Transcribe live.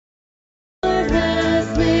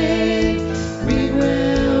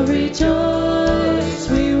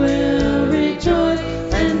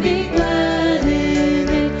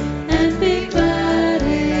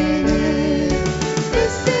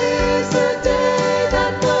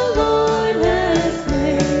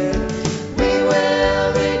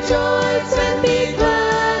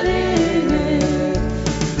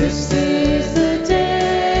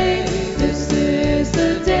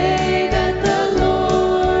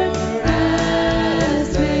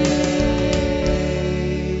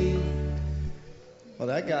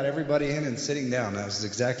got everybody in and sitting down. That was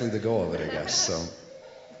exactly the goal of it, I guess. So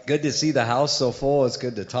good to see the house so full. It's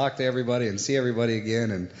good to talk to everybody and see everybody again,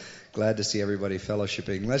 and glad to see everybody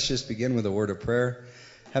fellowshipping. Let's just begin with a word of prayer.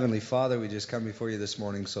 Heavenly Father, we just come before you this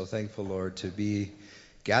morning, so thankful, Lord, to be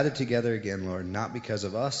gathered together again, Lord, not because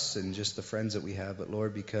of us and just the friends that we have, but,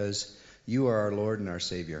 Lord, because you are our Lord and our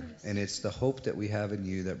Savior. And it's the hope that we have in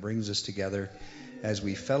you that brings us together as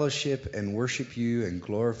we fellowship and worship you and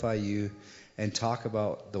glorify you and talk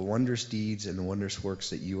about the wondrous deeds and the wondrous works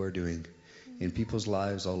that you are doing in people's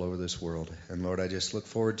lives all over this world. And, Lord, I just look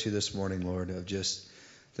forward to this morning, Lord, of just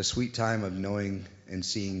the sweet time of knowing and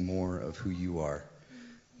seeing more of who you are.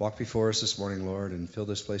 Walk before us this morning, Lord, and fill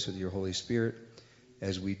this place with your Holy Spirit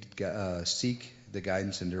as we seek the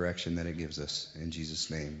guidance and direction that it gives us. In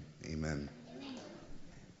Jesus' name, amen.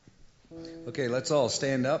 Okay, let's all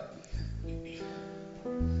stand up.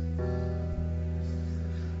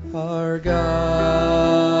 Our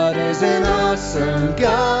God is an awesome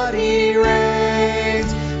God. He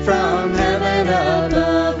reigns from heaven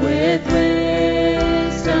above with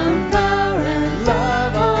wisdom, power, and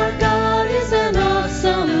love. Our God is an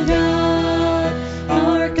awesome God.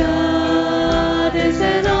 Our God is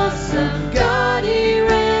an awesome God. He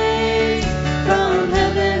reigns from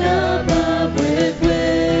heaven above with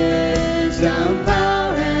wisdom,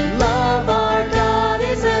 power, and love. Our God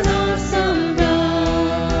is an awesome God.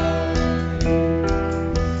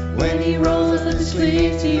 When he rolls up the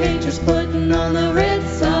sleeves, he ain't just putting on the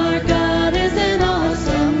ritz. Our God is an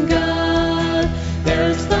awesome God.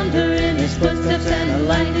 There's thunder in his footsteps and a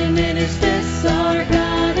lightning in his fists. Our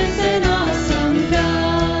God is an awesome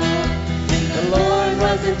God. The Lord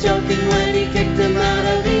wasn't joking when he kicked him out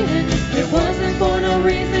of Eden. It wasn't for no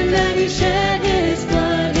reason that he shed his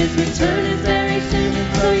blood. His return is very soon,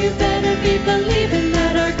 so you better be believing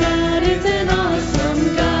that our God is an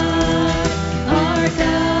awesome God. Our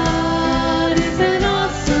God is an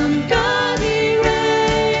awesome God. He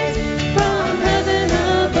reigns from heaven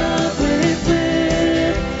above with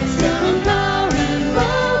wisdom, power, and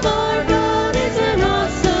love. Our God is an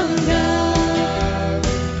awesome God.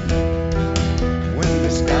 When the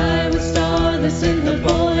sky was starless in the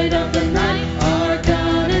void of the night, our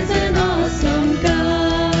God is an awesome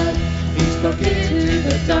God. He spoke into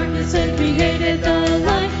the darkness and created the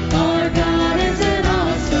light. Our God is an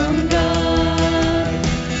awesome God.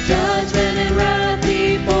 Judgment and wrath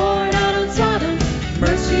he poured out on Sodom.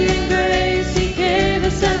 Mercy and grace he gave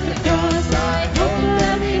us at the cross. I hope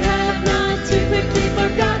that we have not too quickly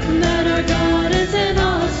forgotten that our God is an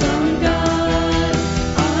awesome God.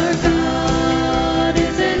 Our God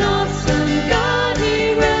is an awesome God.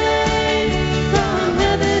 He reigns from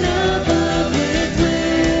heaven above with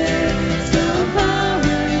wisdom, power,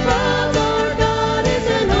 and love. Our God is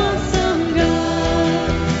an awesome God.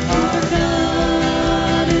 Our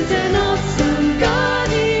God is an awesome God.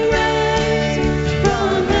 He reigns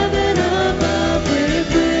from heaven above with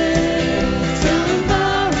wisdom,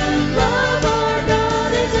 power, and love. Our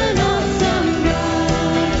God is an awesome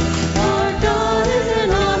God. Our God is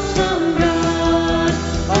an awesome God.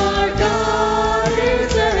 Our God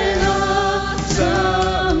is an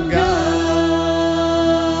awesome God.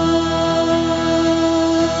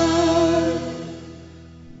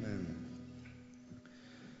 Amen.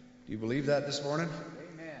 Do you believe that this morning?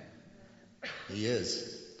 Amen. He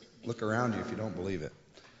is. Look around you if you don't believe it.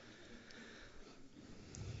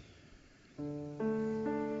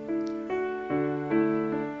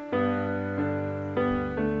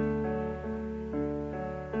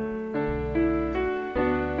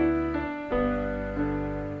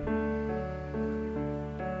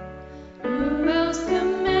 Who else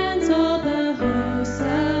commands all the hosts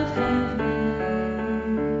of heaven?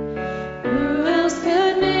 Who else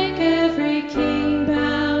could make every king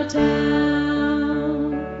bow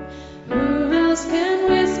down? Who else can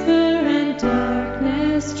whisper and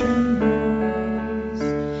darkness trembles?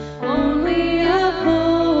 Only a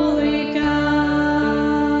holy God.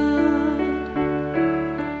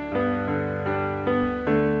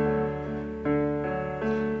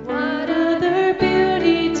 What other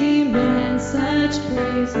beauty demands such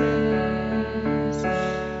praises?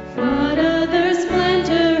 What other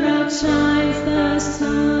splendor outshines the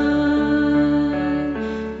sun?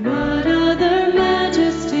 What other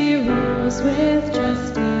majesty rules with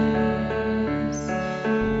justice?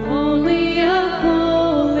 Only a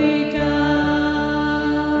holy God.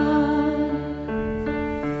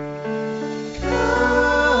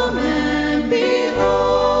 Come and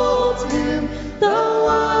behold him, the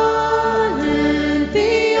one and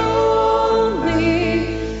the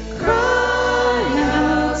only. Cry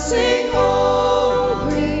out, sing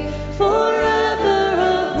holy, forever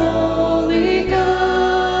a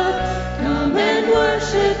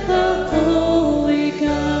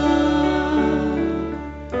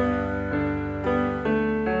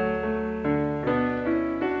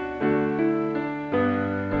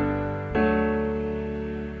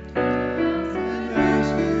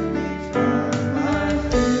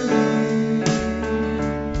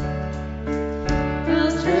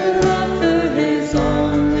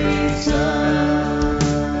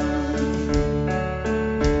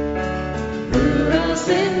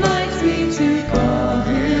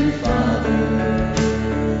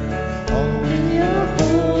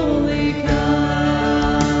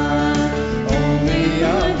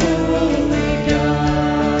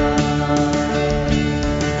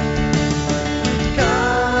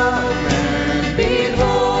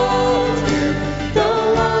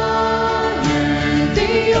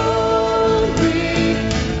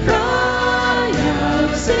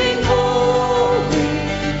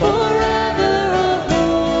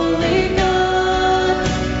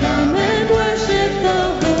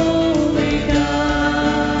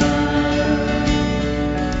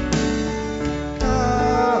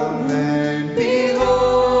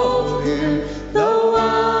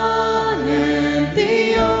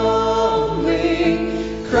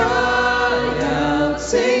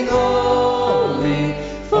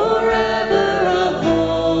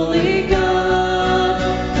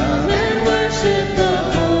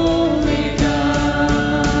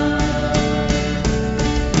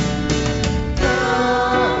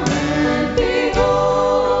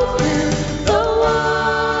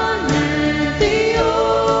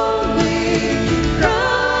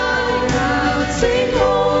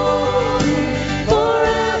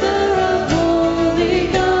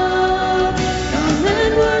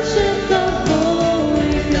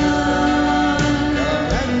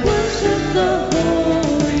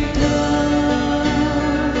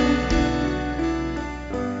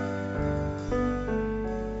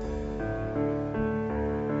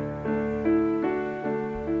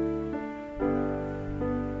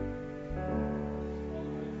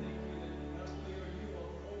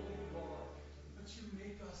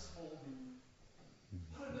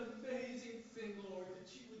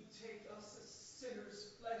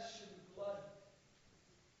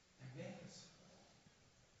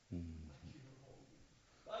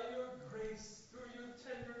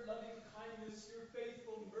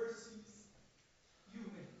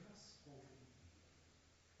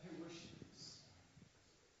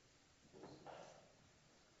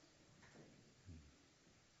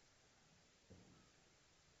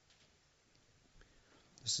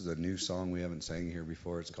This is a new song we haven't sang here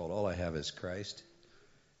before. It's called All I Have Is Christ.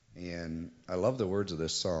 And I love the words of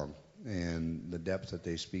this song and the depth that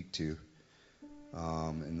they speak to.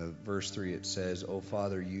 In the verse 3 it says, "O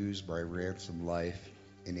Father, use my ransom life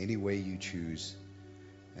in any way you choose,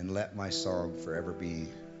 and let my song forever be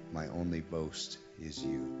my only boast is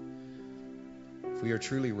you." If we are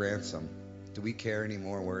truly ransomed, do we care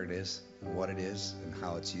anymore where it is and what it is and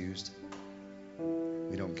how it's used?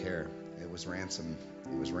 We don't care. It was ransom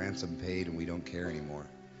paid, and we don't care anymore.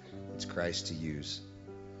 It's Christ to use.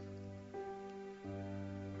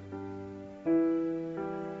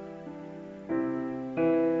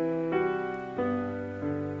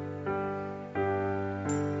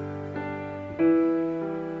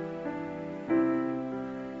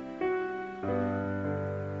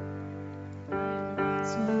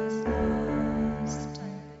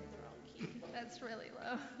 That's really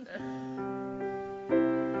low.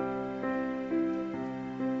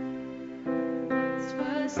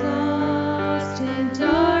 Was lost in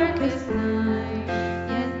darkest night,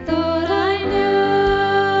 yet thought I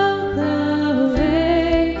knew the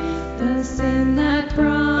way. The sin that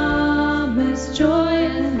promised joy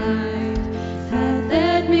and light had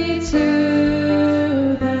led me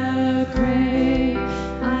to the grave.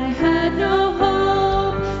 I had no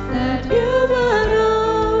hope that you would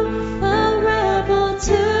own, a rebel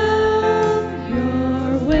to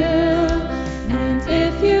your will. And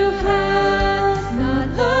if you had not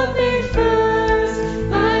loved me first,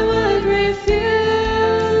 I would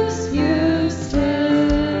refuse you still.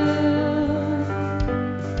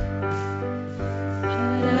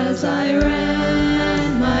 But as I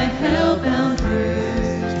ran my hell-bound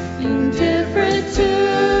race, indifferent to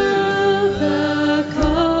the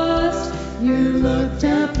cost, you looked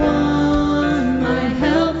upon my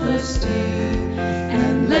helpless state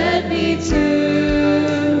and led me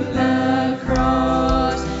to the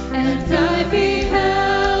cross. And I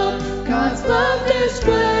beheld God's love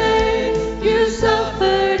displayed. You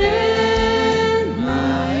suffered in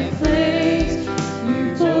my place.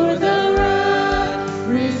 You bore the wrath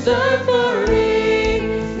reserved for me.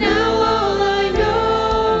 Now all I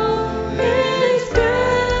know is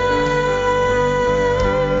grace.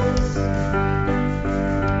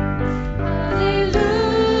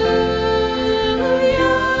 Hallelujah.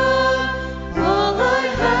 All I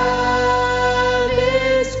have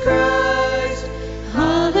is Christ.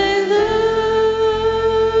 Hallelujah.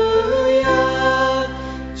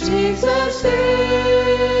 Jesus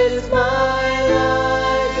is my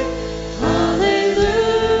life. Hallelujah.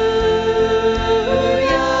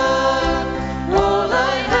 All I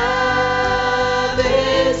have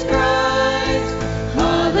is Christ.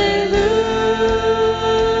 Hallelujah.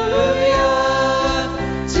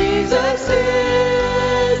 Jesus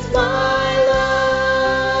is my life.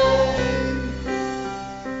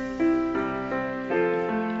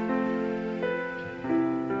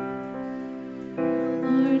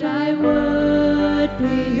 Lord, I would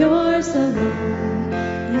be yours alone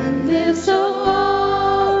and live so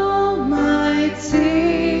almighty.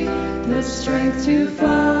 The strength to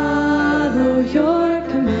follow your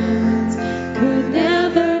commands could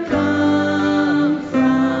never come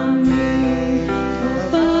from me. Oh,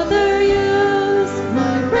 Father, you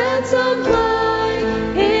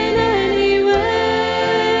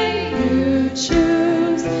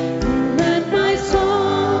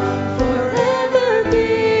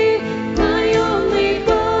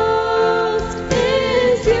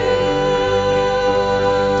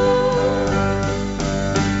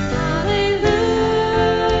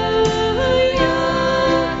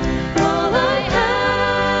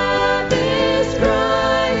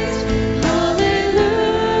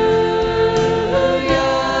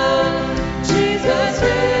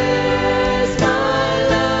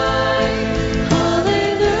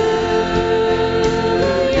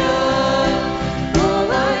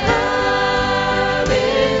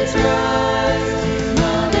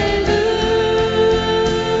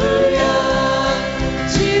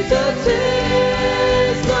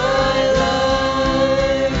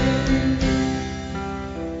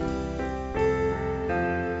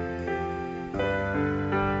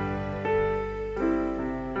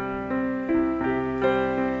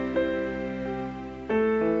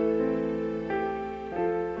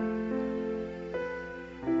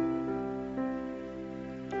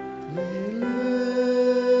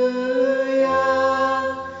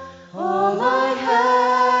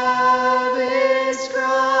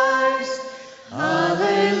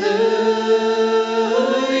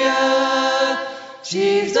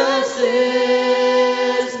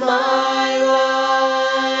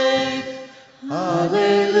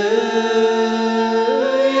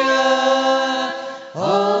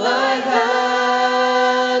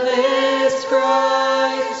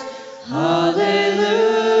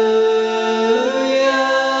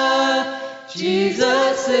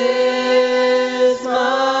Jesus is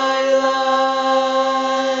my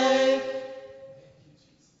life.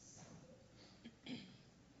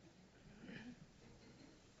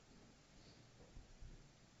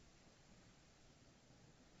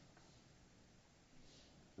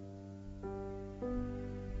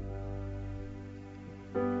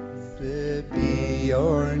 Blessed be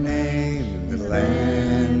your name in the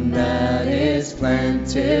land that is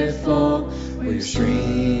plentiful, where your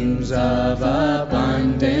streams of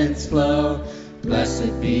abundance flow.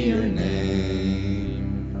 Blessed be your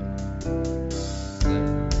name.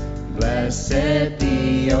 Blessed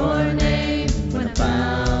be your name when I'm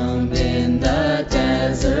found in the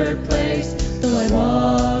desert place. Though I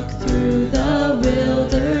walk through the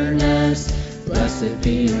wilderness, blessed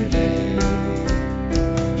be your name.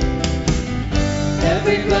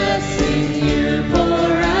 Every blessing you pour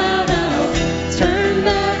out, I'll turn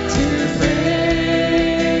back to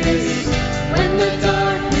praise. When the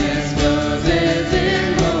darkness closes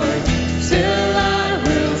in, Lord, still I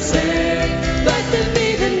will say, blessed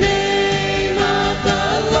be the name of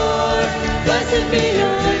the Lord. Blessed be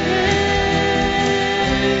your name.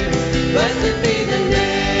 Blessed be the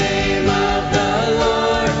name of the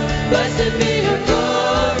Lord. Blessed be your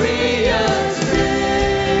glorious name.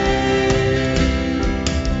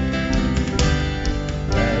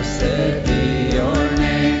 Blessed be your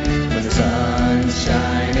name when the sun's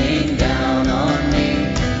shining down on me,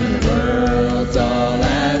 when the world's all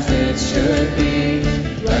as it should be.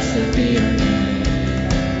 Blessed be your name.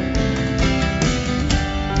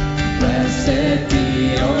 Blessed be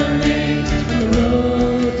your name when the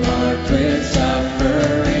road marked with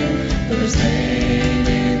suffering, when there's pain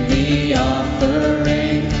in the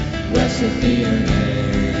offering. Blessed be your name.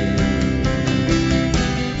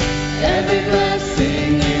 Every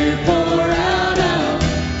blessing you pour out, I'll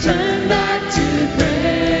turn back to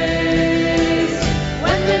praise.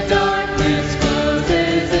 When the darkness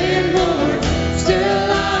closes in, Lord,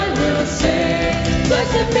 still I will say,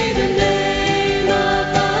 blessed be the name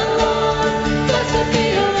of the Lord. Blessed be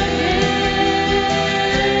your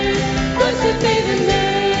name. Blessed be the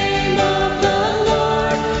name of the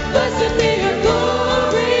Lord. Blessed be your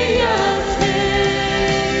glorious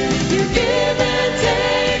name. You give and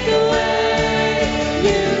take away.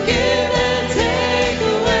 You give and take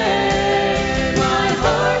away. My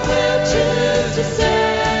heart will choose to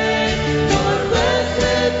say, Lord,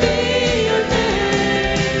 blessed be your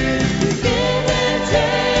name. You give and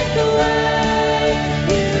take away.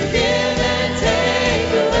 You give and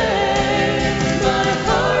take away. My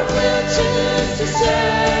heart will choose to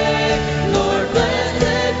say, Lord,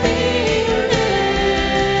 blessed be your name.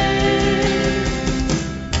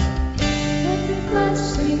 Every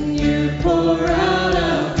blessing you pour out,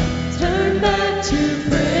 I'll turn back to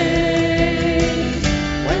praise.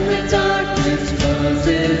 When the darkness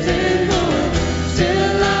closes in, Lord,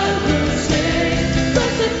 still I will say,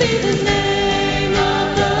 blessed be the name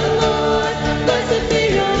of the Lord. Blessed be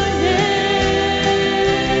your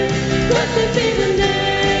name. Blessed be the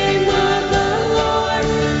name of the Lord.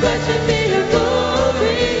 Blessed be your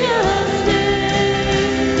glorious name.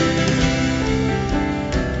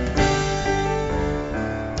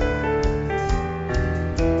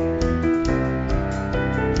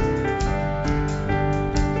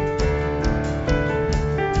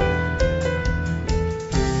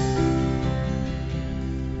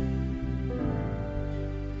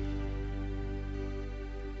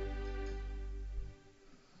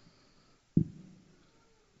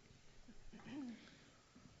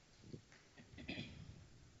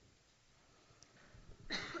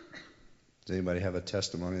 Does anybody have a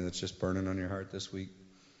testimony that's just burning on your heart this week?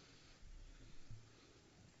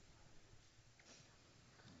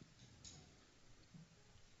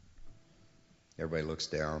 Everybody looks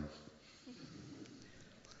down.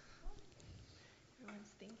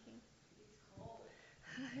 Everyone's thinking.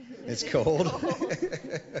 It's cold.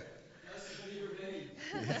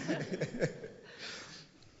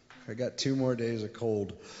 I got 2 more days of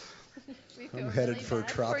cold. We feel I'm headed really for bad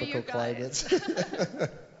tropical you guys. climates.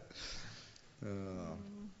 Oh.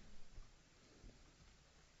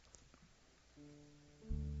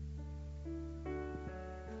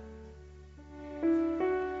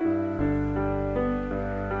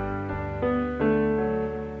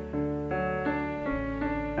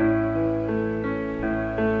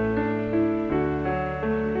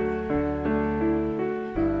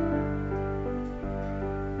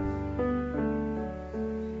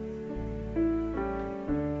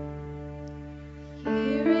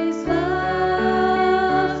 Here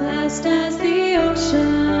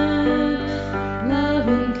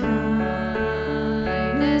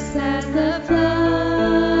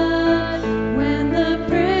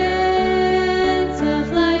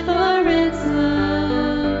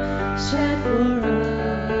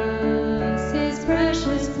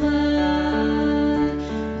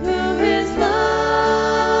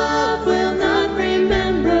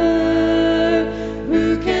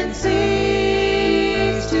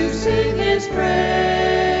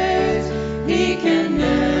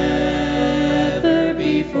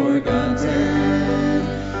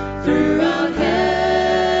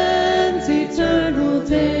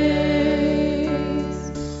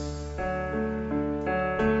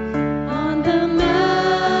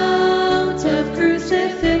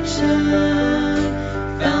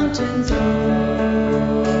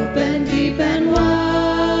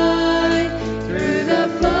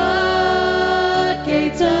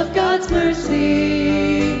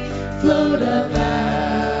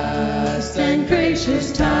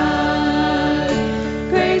is tide.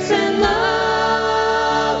 Grace and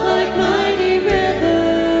love like mighty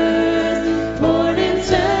rivers poured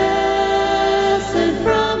incessant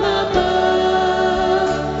from above.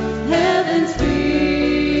 Heaven's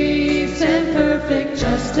peace and perfect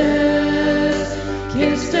justice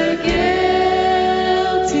kissed a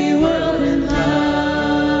guilty world in love.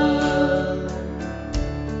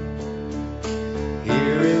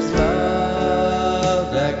 Here is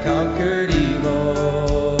love that conquered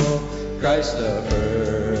evil, Christ the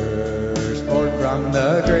firstborn from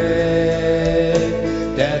the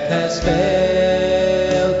grave. Death has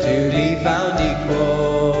failed to be found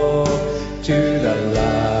equal to the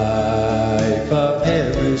life of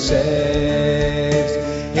Him who saves.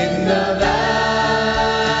 In the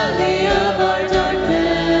valley of our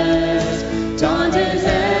darkness dawned His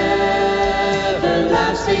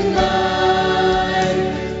everlasting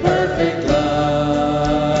light. Perfect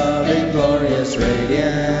love in glorious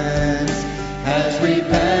radiance has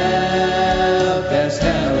repelled death's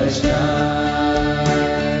hellish night.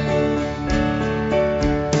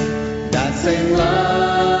 That same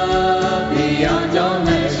love beyond all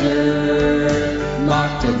measure,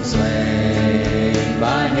 mocked and slain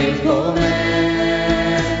by hateful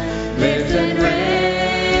men, lives and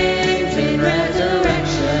reigns in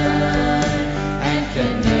resurrection and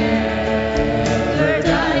can never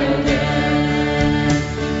die again.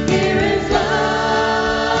 Here is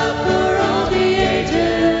love for all the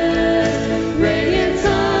ages, radiant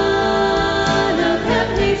Son of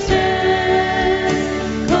heavenly strength,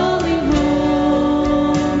 calling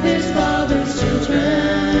home His Father's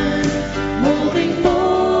children, holding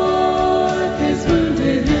forth His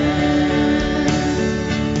wounded hand.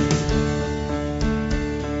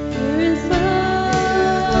 There is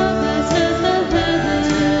love that says the heavens,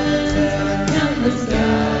 countless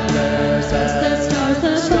stars, as the stars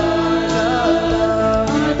above,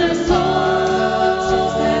 are the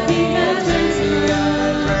souls that He has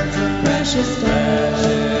ransomed, precious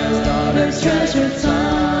daughters, treasured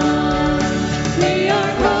sons. We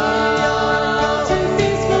are called to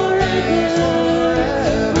feast forever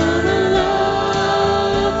on a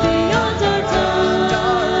love beyond our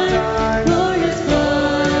time. Glorious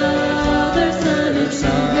blood, Father, Son, and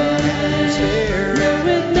Spirit, now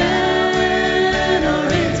with men are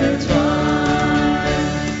intertwined.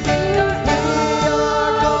 We are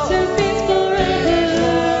called to feast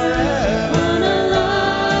forever on a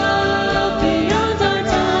love beyond our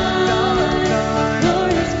time.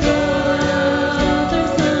 Glorious blood, Father,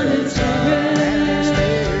 Son, and Spirit,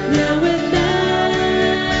 now with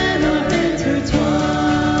men are intertwined.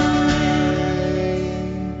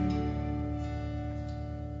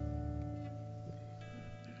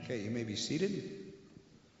 Okay, you may be seated.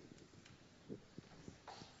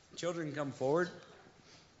 Children, come forward.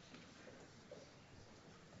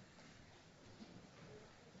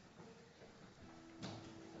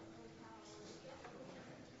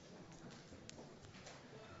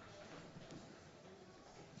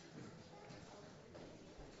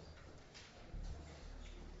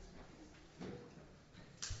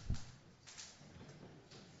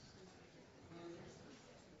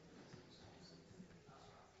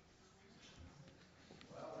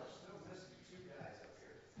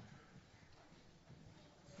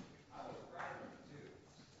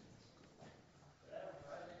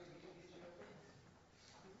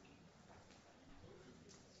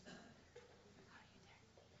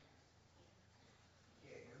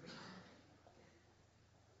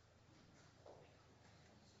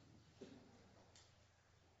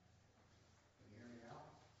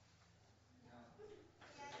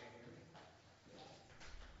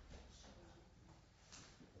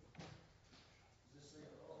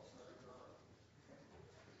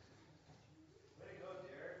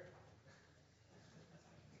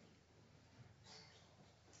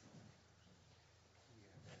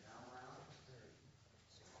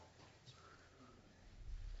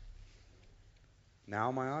 Now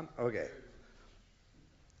am I on? Okay.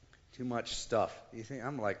 Too much stuff. You think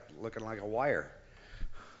I'm like looking like a wire?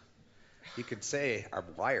 You could say I'm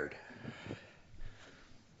wired.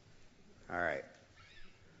 All right.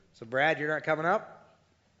 So Brad, you're not coming up?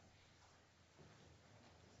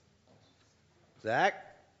 Zach?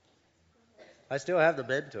 I still have the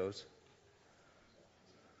Mentos.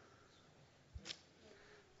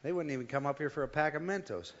 They wouldn't even come up here for a pack of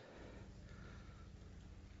Mentos.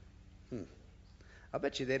 I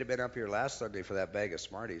bet you they'd have been up here last Sunday for that bag of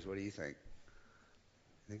Smarties. What do you think?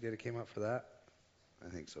 Think they'd have came up for that? I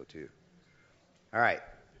think so too. All right.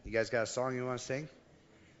 You guys got a song you want to sing?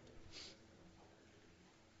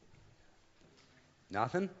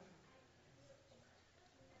 Nothing?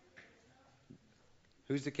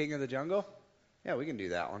 Who's the king of the jungle? Yeah, we can do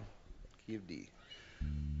that one. Key of D.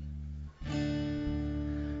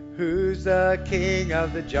 Who's the king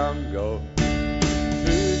of the jungle?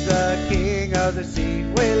 Who's the king of the sea?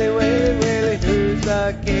 Waily, waily, waily. Who's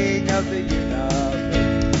the king of the universe?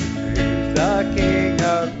 Who's the king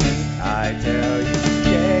of me? I tell you,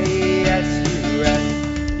 J-E-S-U-S.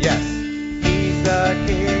 Yes, he's the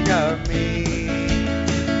king of me.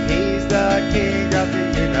 He's the king of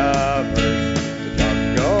the universe, the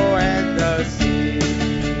jungle and the sea.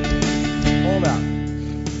 Hold on.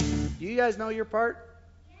 You guys know your part?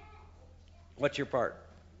 What's your part?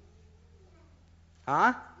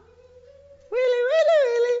 Huh? Wheelie, wheelie,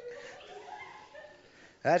 wheelie.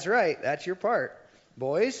 That's right. That's your part.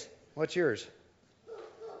 Boys, what's yours?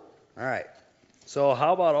 All right. So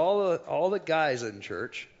how about all the guys in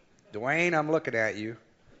church? Dwayne, I'm looking at you.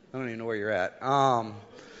 I don't even know where you're at. All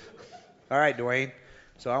right, Dwayne.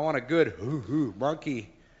 So I want a good hoo-hoo, monkey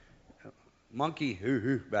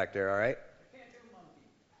hoo-hoo back there, all right? I can't do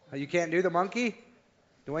monkey. You can't do the monkey?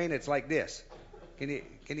 Dwayne, it's like this. Can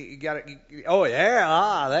you got it? Oh,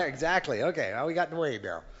 yeah, there, exactly. Okay, well, we got Dwayne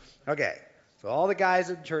now. Okay, so all the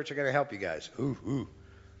guys in church are going to help you guys. Hoo-hoo.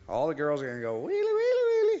 All the girls are going to go wheelie, wheelie,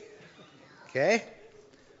 wheelie. Okay?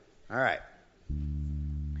 All right.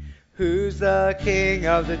 Who's the king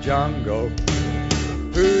of the jungle?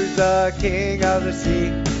 Who's the king of the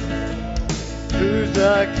sea? Who's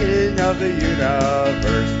the king of the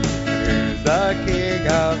universe? Who's the king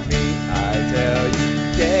of me? I tell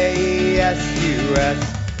you, J-E-S-U-S.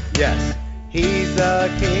 Yes, he's the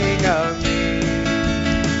king of me.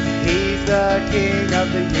 He's the king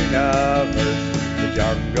of the universe, the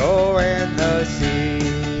jungle and the sea.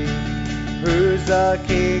 Who's the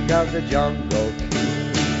king of the jungle?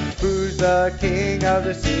 Who's the king of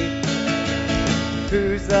the sea?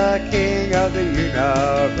 Who's the king of the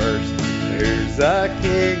universe? Who's the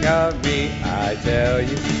king of me? I tell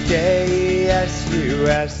you,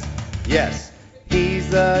 J-E-S-U-S. Yes, he's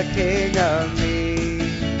the king of me.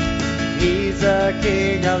 He's the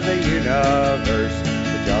king of the universe,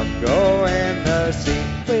 the jungle and the sea.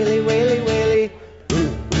 Whaley, whaley, whaley.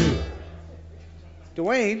 Ooh, ooh.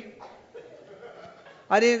 Dwayne,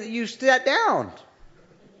 you sat down.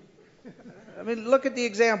 I mean, look at the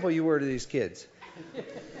example you were to these kids.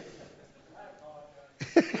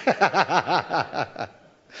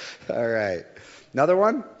 All right. Another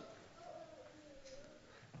one?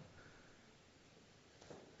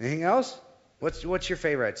 Anything else? What's your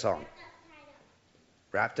favorite song?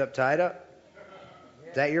 Wrapped Up, Tied Up?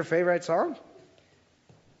 Is that your favorite song?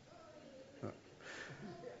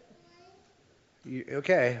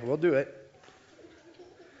 Okay, we'll do it.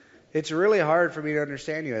 It's really hard for me to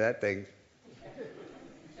understand you, that thing.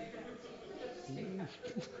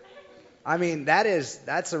 I mean,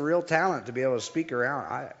 that's a real talent to be able to speak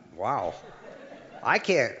around. Wow. I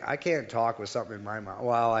can't talk with something in my mouth.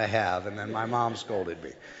 Well, I have, and then my mom scolded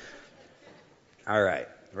me. All right.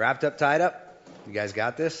 Wrapped Up, Tied Up? You guys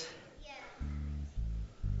got this? Yeah.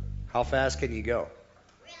 How fast can you go?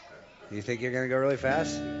 You think you're going to go really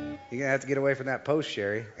fast? You're going to have to get away from that post,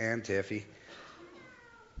 Sherry and Tiffy.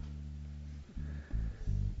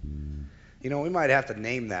 You know, we might have to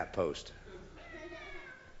name that post.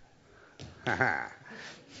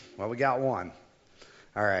 Well, we got one.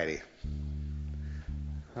 All righty.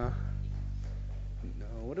 Huh? No,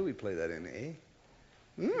 what do we play that in? A?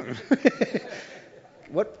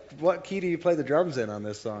 What key do you play the drums in on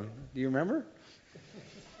this song? Do you remember?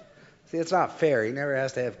 See, it's not fair. He never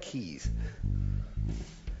has to have keys.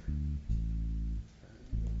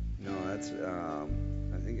 No, that's, I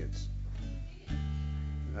think it's,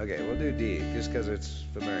 okay, we'll do D, just because it's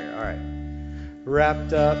familiar. All right.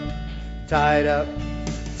 Wrapped up, tied up,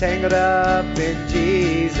 tangled up in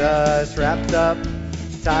Jesus. Wrapped up,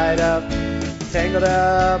 tied up, tangled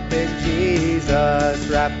up in Jesus.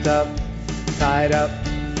 Wrapped up, tied up,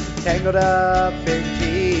 tangled up in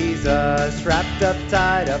Jesus. Wrapped up,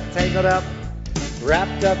 tied up, tangled up.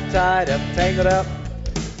 Wrapped up, tied up, tangled up.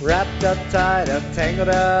 Wrapped up, tied up, tangled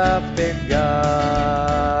up in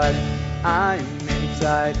God. I'm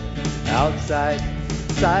inside, outside,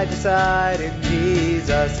 side to side in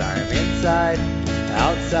Jesus. I'm inside,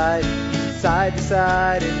 outside, side to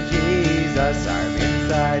side in Jesus. I'm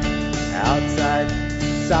inside, outside,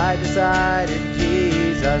 side to side in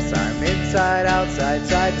Jesus. I'm inside, outside,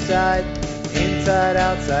 side to side, inside,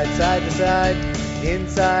 outside, side to side,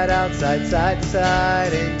 inside, outside, side to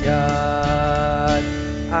side in God.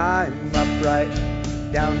 I'm upright,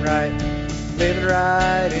 downright, living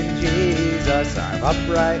right in Jesus. I'm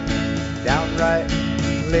upright, downright,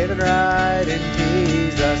 living right in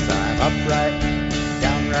Jesus. I'm upright,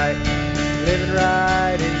 downright, living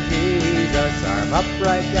right in Jesus. I'm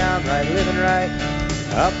upright, downright, living right.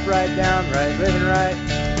 Upright, downright, living right.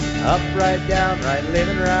 Upright, downright,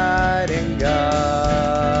 living right in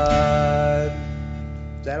God.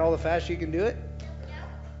 Is that all the fast you can do it?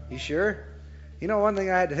 You sure? You know, one thing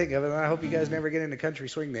I had to think of, and I hope you guys never get into country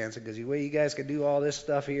swing dancing, because the way you guys could do all this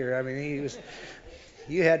stuff here, I mean,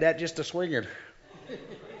 you had that just a swinging.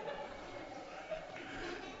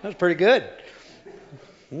 That's pretty good.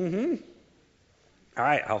 Mm-hmm. All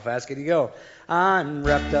right, how fast can you go? I'm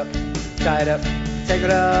wrapped up, tied up, tangled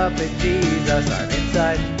up in Jesus. I'm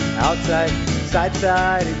inside, outside, side to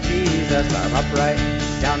side in Jesus. I'm upright,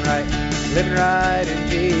 downright, living right in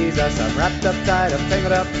Jesus. I'm wrapped up, tied up,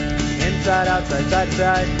 tangled up, inside, outside, side to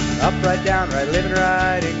side, upright, downright, living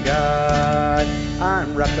right in God.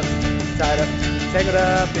 I'm wrapped up, tied up, tangled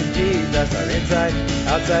up in Jesus. I'm inside,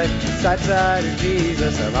 outside, side to side in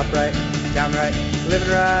Jesus. I'm upright, downright, living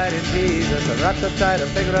right in Jesus. I'm wrapped up, tied up,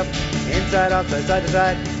 tangled up, inside, outside, side to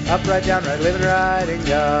side, upright, downright, living right in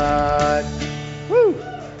God. Woo!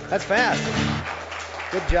 That's fast.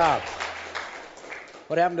 Good job.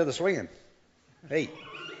 What happened to the swinging? Hey.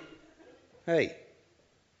 Hey.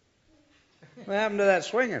 What happened to that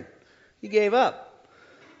swinging? You gave up.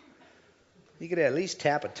 You could at least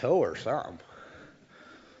tap a toe or something.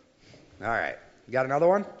 All right. You got another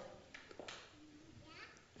one?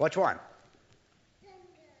 Which one?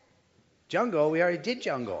 Jungle. We already did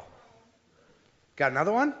jungle. Got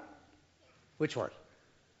another one? Which one?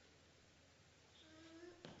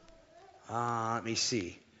 Let me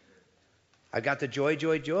see. I got the joy,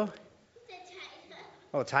 joy, joy.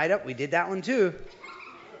 Oh, tied up. We did that one too.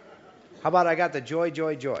 How about I got the joy,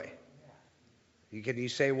 joy, joy? Can you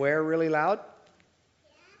say where really loud?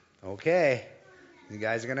 Okay. You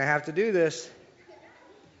guys are going to have to do this.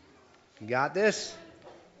 You got this?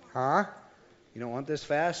 Huh? You don't want this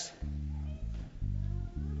fast?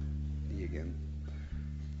 See again.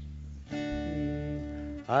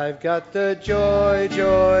 I've got the joy,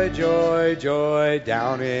 joy, joy, joy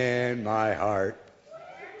down in my heart.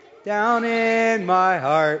 Down in my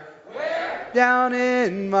heart. Where? Down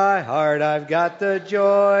in my heart. I've got the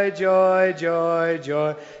joy, joy, joy,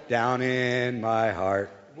 joy down in my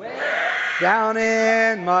heart. Where? Down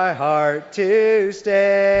in my heart to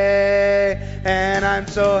stay. And I'm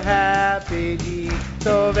so happy,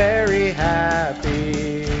 so very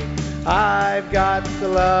happy. I've got the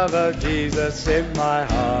love of Jesus in my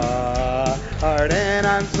heart. And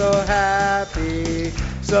I'm so happy,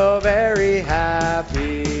 so very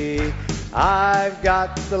happy. I've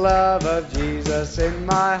got the love of Jesus in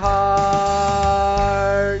my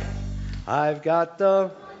heart. I've got the...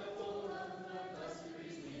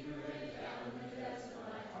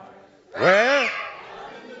 Where?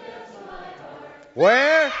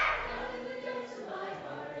 Where?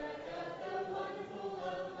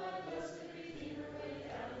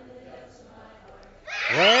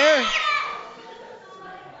 Where?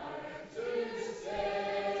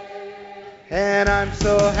 And I'm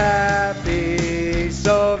so happy,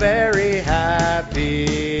 so very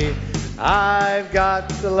happy. I've got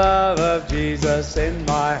the love of Jesus in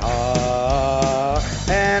my heart.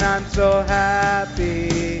 And I'm so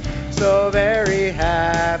happy, so very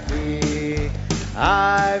happy.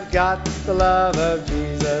 I've got the love of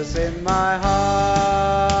Jesus in my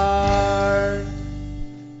heart.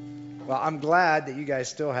 Well, I'm glad that you guys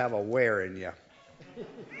still have a where in you.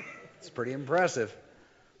 It's pretty impressive.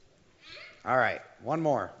 All right, one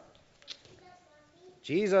more.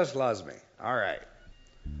 Jesus loves me. All right.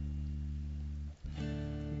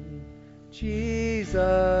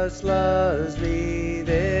 Jesus loves me,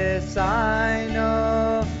 this I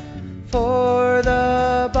know, for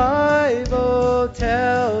the Bible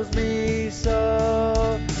tells me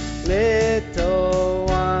so. Little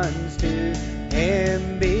ones to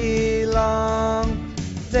Him belong.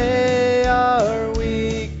 They are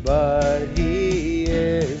weak, but He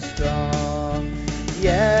is strong.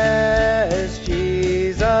 Yes,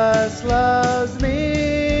 Jesus loves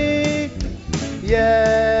me.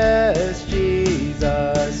 Yes,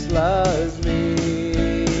 Jesus loves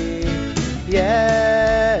me.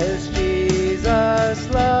 Yes, Jesus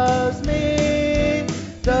loves me.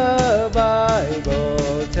 The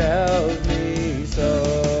Bible tells me so.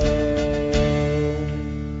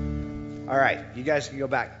 All right, you guys can go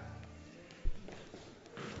back.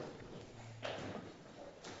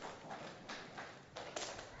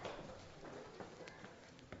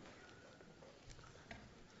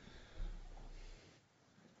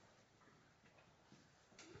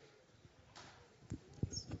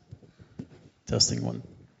 Testing one.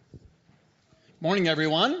 Morning,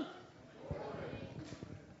 everyone.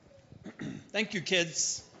 Thank you,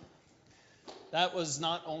 kids. that was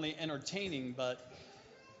not only entertaining, but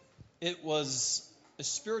it was a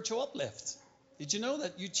spiritual uplift. Did you know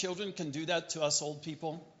that you children can do that to us old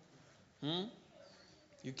people?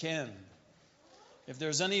 You can. If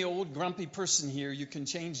there's any old grumpy person here, you can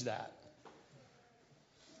change that.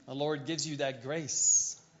 The Lord gives you that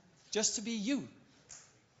grace just to be you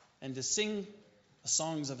and to sing the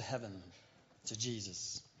songs of heaven to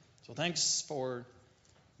Jesus. So thanks for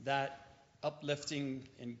that uplifting,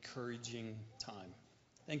 encouraging time.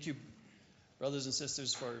 Thank you, brothers and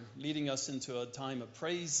sisters, for leading us into a time of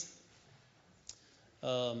praise.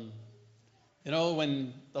 When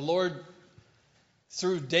the Lord,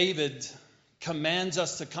 through David, commands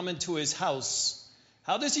us to come into his house,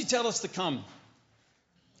 how does he tell us to come?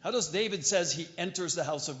 How does David says he enters the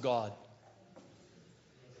house of God?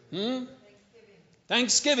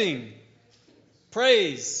 Thanksgiving.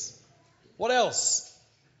 Praise. What else?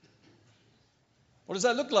 What does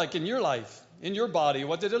that look like in your life, in your body?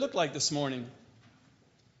 What did it look like this morning?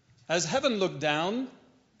 As heaven looked down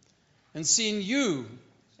and seen you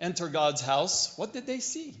enter God's house, what did they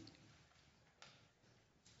see?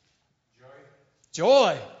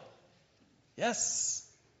 Joy. Yes.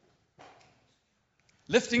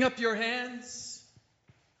 Lifting up your hands.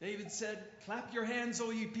 David said, clap your hands,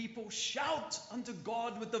 O ye people. Shout unto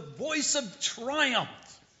God with the voice of triumph.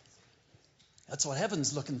 That's what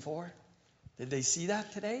heaven's looking for. Did they see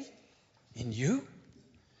that today? In you?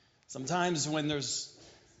 Sometimes when there's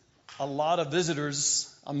a lot of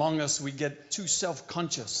visitors among us, we get too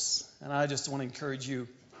self-conscious. And I just want to encourage you,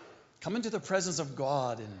 come into the presence of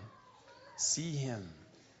God and see him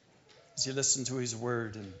as you listen to his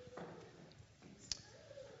word and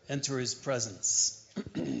enter his presence.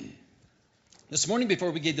 This morning,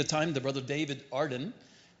 before we gave the time to Brother David Arden,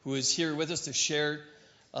 who is here with us to share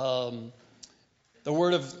the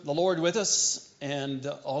word of the Lord with us, and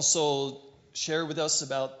also share with us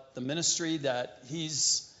about the ministry that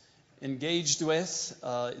he's engaged with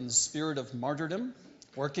in the spirit of martyrdom,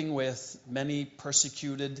 working with many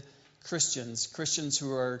persecuted Christians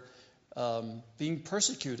who are being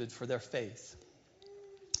persecuted for their faith.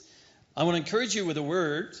 I want to encourage you with a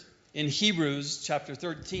word in Hebrews chapter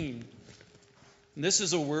 13. And this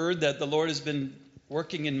is a word that the Lord has been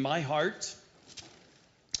working in my heart,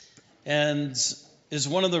 and is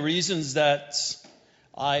one of the reasons that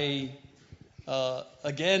I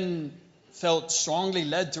again felt strongly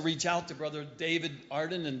led to reach out to Brother David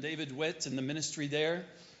Arden and David Witt and the ministry there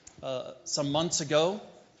some months ago,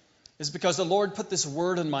 is because the Lord put this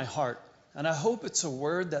word in my heart. And I hope it's a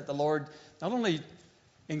word that the Lord not only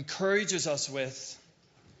encourages us with,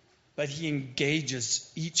 but he engages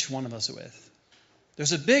each one of us with.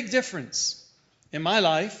 There's a big difference in my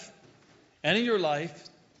life and in your life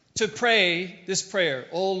to pray this prayer,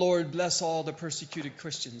 "Oh Lord, bless all the persecuted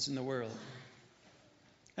Christians in the world,"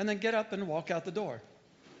 and then get up and walk out the door.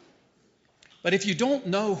 But if you don't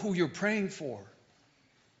know who you're praying for,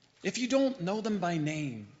 if you don't know them by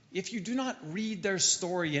name, if you do not read their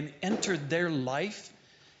story and enter their life,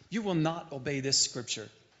 you will not obey this scripture.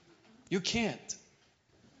 You can't.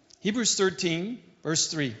 Hebrews 13,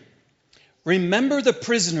 verse 3. Remember the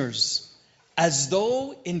prisoners as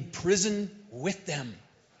though in prison with them,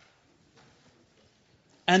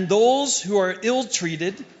 and those who are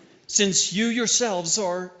ill-treated, since you yourselves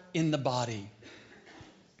are in the body.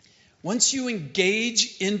 Once you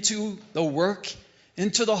engage into the work,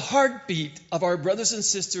 into the heartbeat of our brothers and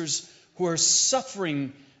sisters who are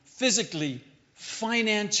suffering physically,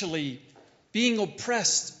 financially, being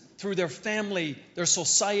oppressed through their family, their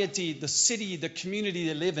society, the city, the community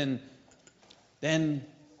they live in, then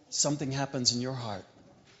something happens in your heart.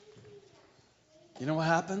 You know what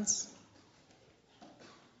happens?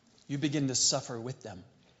 You begin to suffer with them.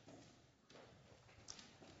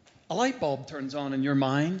 A light bulb turns on in your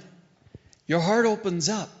mind. Your heart opens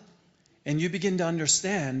up, and you begin to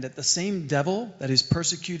understand that the same devil that is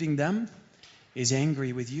persecuting them is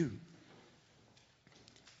angry with you.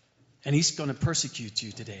 And he's going to persecute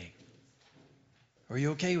you today. Are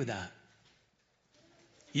you okay with that?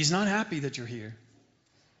 He's not happy that you're here.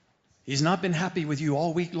 He's not been happy with you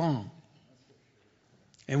all week long.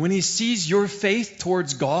 And when he sees your faith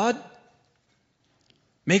towards God,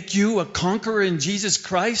 make you a conqueror in Jesus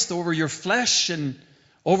Christ over your flesh and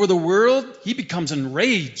over the world, he becomes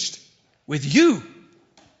enraged with you.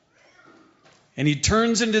 And he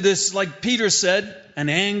turns into this, like Peter said, an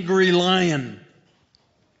angry lion.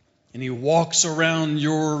 And he walks around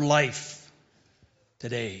your life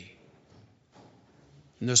today.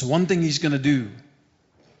 And there's one thing he's going to do.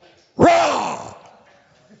 Roar!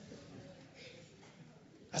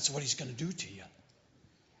 That's what he's going to do to you.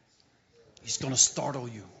 He's going to startle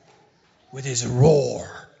you. with his roar.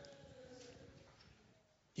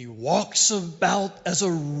 He walks about as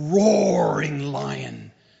a roaring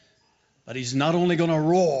lion. But he's not only going to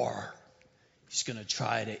roar, he's going to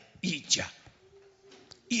try to eat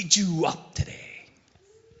you up today.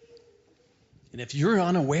 And if you're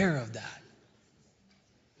unaware of that,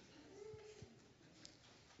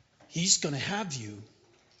 he's going to have you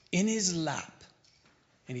in his lap,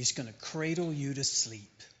 and he's going to cradle you to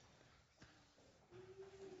sleep.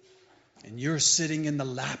 And you're sitting in the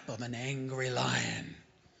lap of an angry lion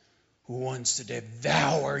who wants to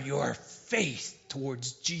devour your faith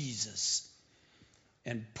towards Jesus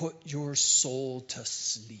and put your soul to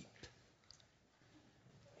sleep.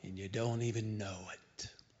 And you don't even know it.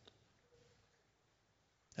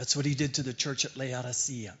 That's what he did to the church at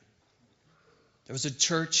Laodicea. There was a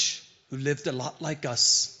church who lived a lot like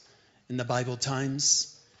us in the Bible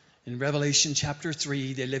times. In Revelation chapter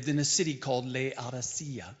 3, they lived in a city called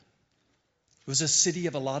Laodicea. It was a city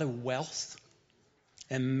of a lot of wealth.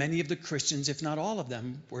 And many of the Christians, if not all of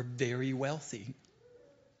them, were very wealthy.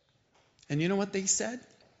 And you know what they said?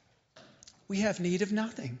 We have need of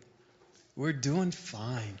nothing. We're doing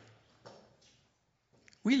fine.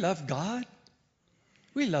 We love God.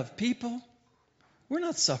 We love people. We're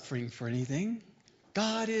not suffering for anything.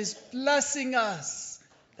 God is blessing us.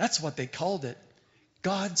 That's what they called it.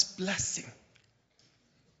 God's blessing.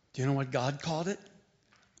 Do you know what God called it?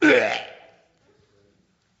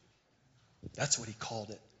 That's what he called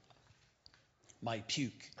it. My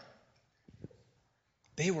puke.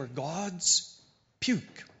 They were God's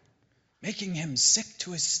puke, making him sick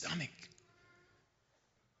to his stomach.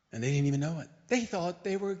 And they didn't even know it. They thought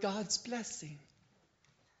they were God's blessing.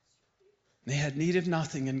 They had need of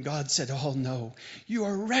nothing, and God said, oh no, you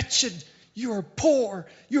are wretched, you are poor,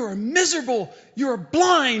 you are miserable, you are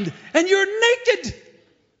blind, and you're naked.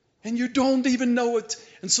 And you don't even know it.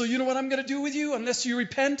 And so you know what I'm going to do with you unless you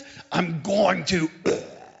repent? I'm going to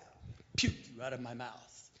puke you out of my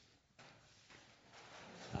mouth.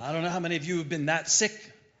 I don't know how many of you have been that sick.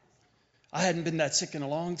 I hadn't been that sick in a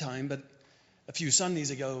long time, but a few Sundays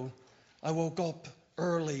ago, I woke up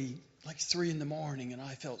early, like 3 a.m, and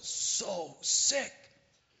I felt so sick.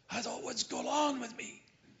 I thought, what's going on with me?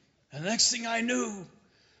 And the next thing I knew,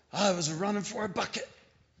 I was running for a bucket.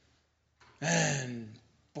 And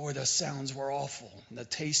boy, the sounds were awful. And the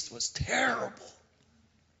taste was terrible.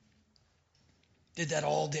 Did that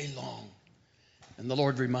all day long. And the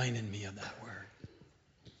Lord reminded me of that word.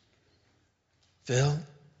 Phil,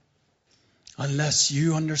 unless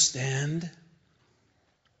you understand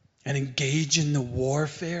and engage in the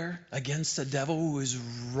warfare against the devil who is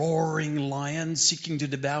roaring lion seeking to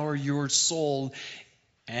devour your soul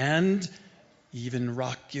and even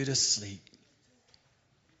rock you to sleep.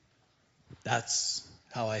 That's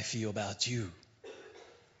how I feel about you.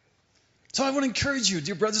 So I want to encourage you,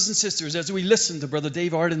 dear brothers and sisters, as we listen to Brother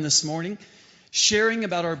Dave Arden this morning, sharing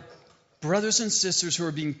about our brothers and sisters who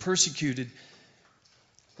are being persecuted,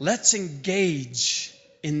 let's engage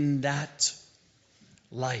in that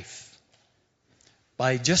life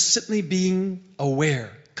by just simply being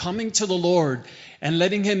aware, coming to the Lord and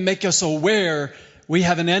letting him make us aware we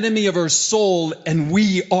have an enemy of our soul and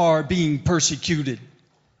we are being persecuted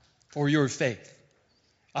for your faith.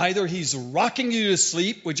 Either he's rocking you to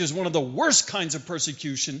sleep, which is one of the worst kinds of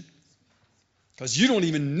persecution, because you don't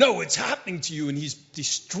even know it's happening to you and he's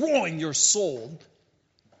destroying your soul,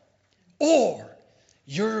 or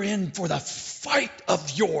you're in for the fight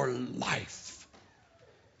of your life.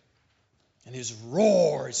 And his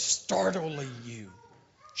roar is startling you,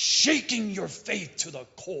 shaking your faith to the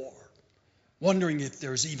core, wondering if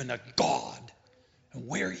there's even a God and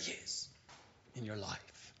where he is in your life.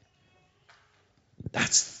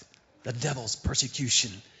 That's the devil's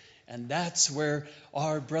persecution. And that's where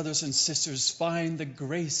our brothers and sisters find the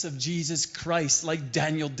grace of Jesus Christ, like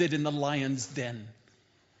Daniel did in the lion's den.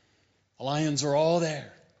 The lions are all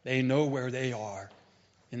there. They know where they are,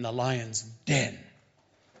 in the lion's den.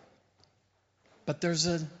 But there's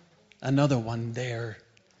another one there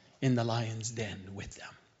in the lion's den with them.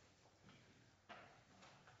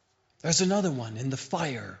 There's another one in the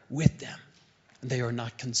fire with them, and they are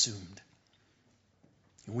not consumed.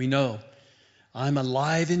 We know I'm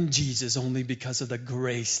alive in Jesus only because of the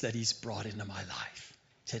grace that he's brought into my life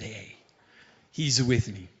today. He's with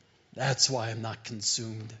me. That's why I'm not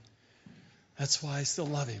consumed. That's why I still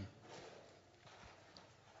love him.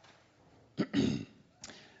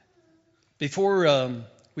 Before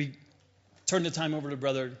we turn the time over to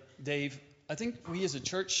Brother Dave, I think we as a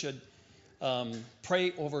church should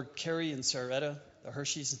pray over Carrie and Saretta, the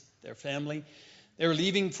Hershey's, their family. They're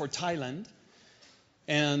leaving for Thailand.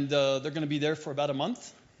 And they're going to be there for about a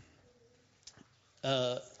month.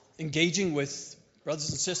 engaging with brothers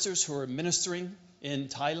and sisters who are ministering in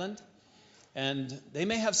Thailand, and they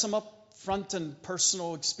may have some upfront and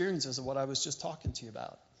personal experiences of what I was just talking to you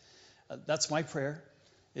about. That's my prayer,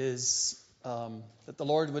 is that the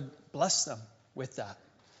Lord would bless them with that.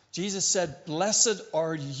 Jesus said, "Blessed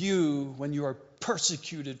are you when you are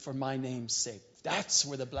persecuted for my name's sake." That's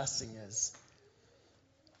where the blessing is.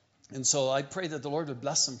 And so I pray that the Lord would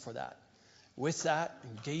bless them for that. With that,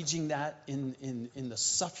 engaging that in the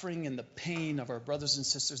suffering and the pain of our brothers and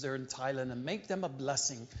sisters there in Thailand, and make them a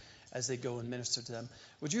blessing as they go and minister to them.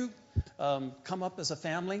 Would you come up as a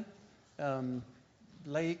family?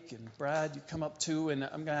 Blake and Brad, you come up too, and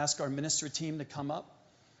I'm going to ask our ministry team to come up,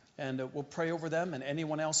 and we'll pray over them, and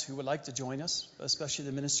anyone else who would like to join us, especially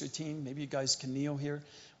the ministry team. Maybe you guys can kneel here.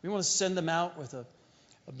 We want to send them out with a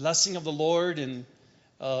blessing of the Lord and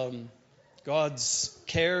God's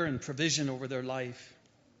care and provision over their life.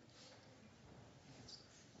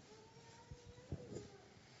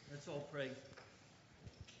 Let's all pray.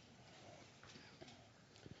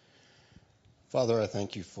 Father, I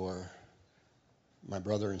thank you for my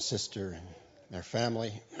brother and sister and their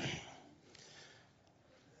family.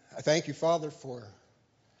 I thank you, Father, for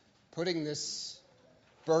putting this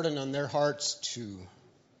burden on their hearts to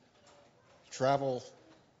travel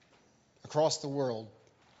across the world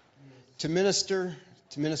to minister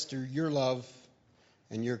your love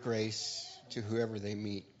and your grace to whoever they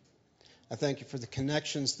meet. I thank you for the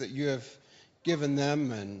connections that you have given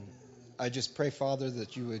them, and I just pray, Father,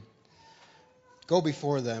 that you would go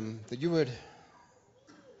before them, that you would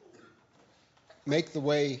make the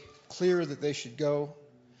way clear that they should go.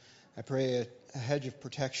 I pray a hedge of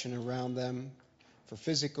protection around them for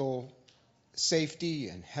physical safety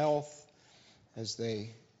and health as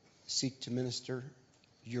they seek to minister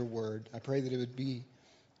your word. I pray that it would be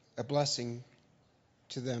a blessing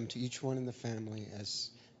to them, to each one in the family as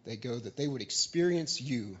they go, that they would experience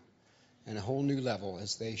you on a whole new level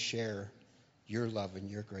as they share your love and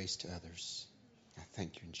your grace to others. I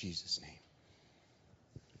thank you in Jesus' name.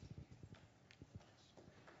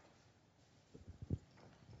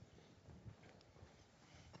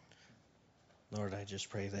 Lord, I just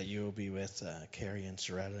pray that you will be with Carrie and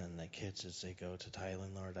Soretta and the kids as they go to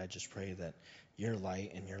Thailand, Lord. I just pray that your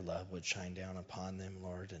light and your love would shine down upon them,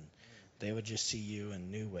 Lord, and they would just see you in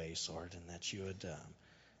new ways, Lord, and that you would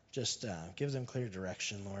just give them clear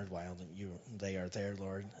direction, Lord, while they are there,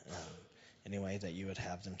 Lord. Any way that you would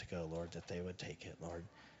have them to go, Lord, that they would take it, Lord.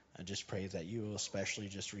 I just pray that you will especially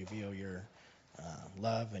just reveal your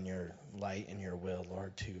love and your light and your will,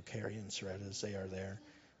 Lord, to Carrie and Soretta as they are there.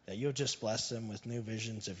 That you'll just bless them with new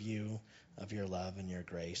visions of you, of your love and your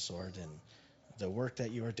grace, Lord, and the work that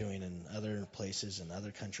you are doing in other places and other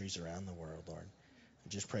countries around the world, Lord. I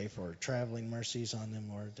just pray for traveling mercies on them,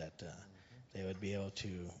 Lord, that they would be able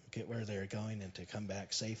to get where they're going and to come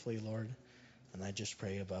back safely, Lord. And I just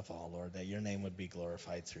pray above all, Lord, that your name would be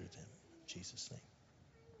glorified through them. In Jesus' name.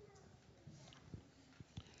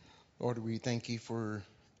 Lord, we thank you for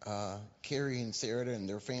Carrie and Sarah and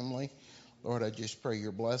their family. Lord, I just pray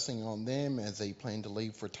your blessing on them as they plan to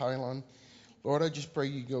leave for Thailand. Lord, I just pray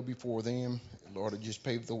you go before them. Lord, I just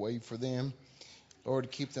pave the way for them. Lord,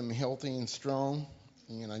 keep them healthy and strong.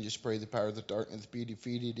 And I just pray the power of the darkness be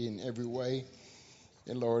defeated in every way.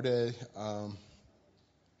 And Lord,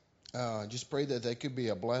 just pray that they could be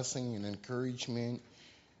a blessing and encouragement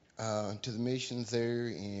to the missions there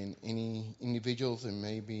and any individuals that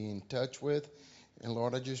may be in touch with. And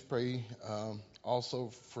Lord, I just pray also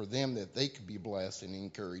for them that they could be blessed and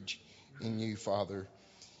encouraged in you, Father.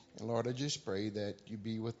 And Lord, I just pray that you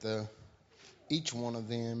be with each one of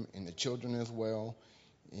them and the children as well.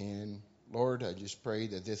 And Lord, I just pray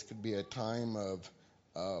that this could be a time of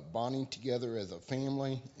bonding together as a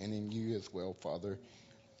family and in you as well, Father.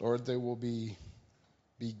 Lord, they will be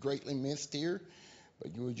greatly missed here,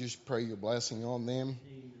 but you would just pray your blessing on them.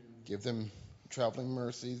 Amen. Give them traveling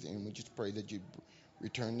mercies, and we just pray that you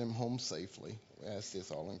return them home safely. We ask this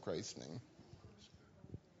all in Christ's name.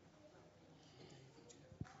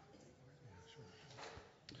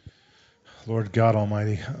 Lord God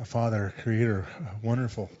Almighty, Father, Creator,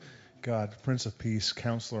 wonderful God, Prince of Peace,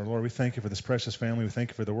 Counselor, Lord, we thank you for this precious family. We thank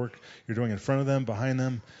you for the work you're doing in front of them, behind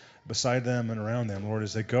them, beside them, and around them, Lord,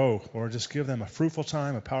 as they go. Lord, just give them a fruitful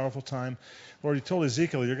time, a powerful time. Lord, you told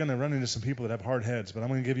Ezekiel you're going to run into some people that have hard heads, but I'm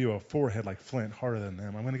going to give you a forehead like flint, harder than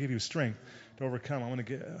them. I'm going to give you strength to overcome. I'm going to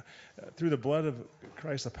get through the blood of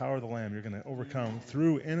Christ, the power of the Lamb, you're going to overcome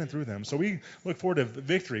in and through them. So we look forward to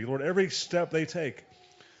victory. Lord, every step they take,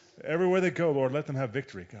 Everywhere they go, Lord, let them have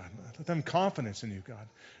victory, God. Let them have confidence in you, God.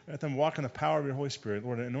 Let them walk in the power of your Holy Spirit.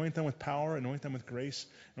 Lord, anoint them with power, anoint them with grace,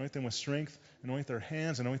 anoint them with strength, anoint their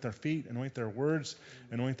hands, anoint their feet, anoint their words,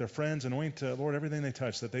 anoint their friends, anoint, Lord, everything they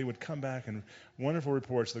touch, that they would come back and wonderful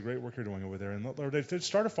reports of the great work you're doing over there. And Lord, they'd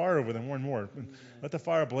start a fire over there more and more. And let the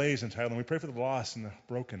fire blaze in Thailand. We pray for the lost and the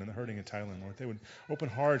broken and the hurting in Thailand, Lord. They would open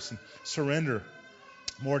hearts and surrender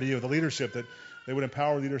more to you, the leadership, that they would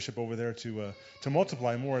empower leadership over there to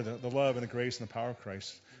multiply more the love and the grace and the power of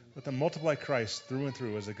Christ. Let them multiply Christ through and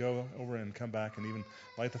through as they go over and come back and even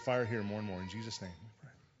light the fire here more and more. In Jesus' name we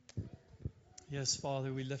pray. Yes,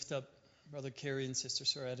 Father, we lift up Brother Kerry and Sister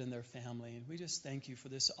Sorette and their family, and we just thank you for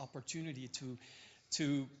this opportunity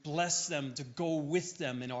to bless them, to go with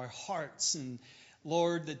them in our hearts. And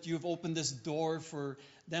Lord, that you've opened this door for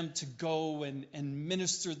them to go and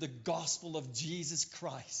minister the gospel of Jesus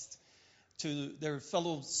Christ to their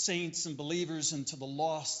fellow saints and believers and to the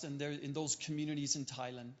lost and in those communities in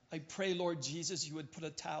Thailand. I pray, Lord Jesus, you would put a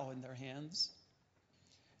towel in their hands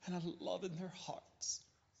and a love in their hearts.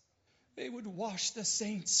 They would wash the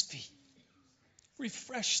saints' feet,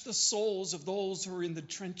 refresh the souls of those who are in the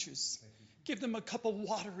trenches, give them a cup of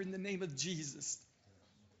water in the name of Jesus.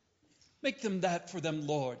 Make them that for them,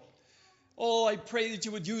 Lord. Oh, I pray that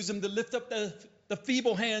you would use them to lift up the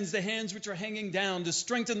feeble hands, the hands which are hanging down, to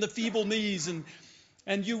strengthen the feeble knees,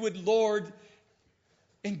 and you would, Lord,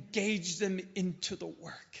 engage them into the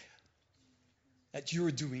work that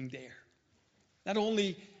you're doing there. Not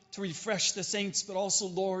only to refresh the saints, but also,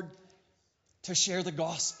 Lord, to share the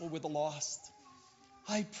gospel with the lost.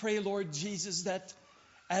 I pray, Lord Jesus, that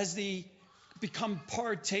as they become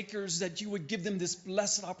partakers, that you would give them this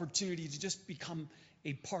blessed opportunity to just become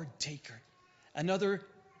a partaker. Another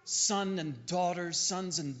sons and daughters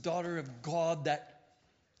of God, that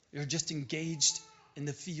you're just engaged in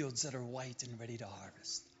the fields that are white and ready to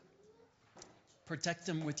harvest. Protect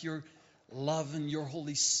them with your love and your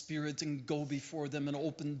Holy Spirit, and go before them and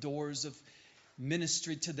open doors of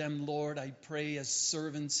ministry to them, Lord. I pray as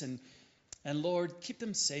servants, and Lord, keep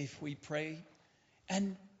them safe, we pray.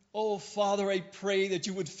 And oh, Father, I pray that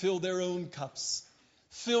you would fill their own cups.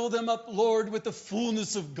 Fill them up, Lord, with the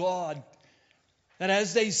fullness of God, that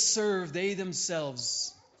as they serve, they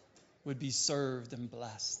themselves would be served and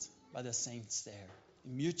blessed by the saints there.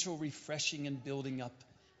 Mutual refreshing and building up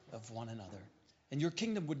of one another. And your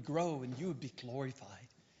kingdom would grow and you would be glorified.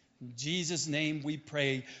 In Jesus' name we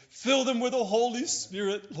pray. Fill them with the Holy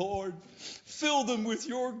Spirit, Lord. Fill them with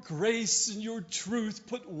your grace and your truth.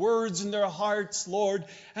 Put words in their hearts, Lord,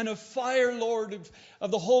 and a fire, Lord,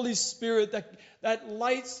 of the Holy Spirit that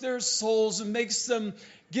lights their souls and makes them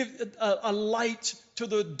give a light to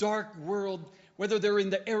the dark world, whether they're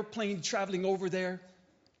in the airplane traveling over there,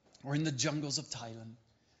 or in the jungles of Thailand,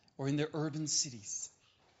 or in their urban cities.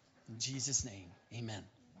 In Jesus' name, amen.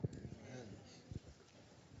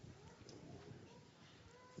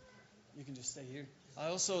 You can just stay here. I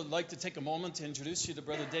also like to take a moment to introduce you to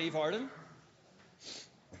Brother Dave Arden.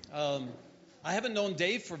 I haven't known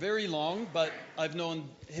Dave for very long, but I've known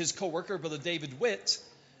his co-worker, Brother David Witt,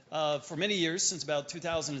 for many years, since about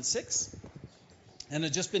 2006. And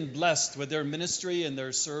have just been blessed with their ministry and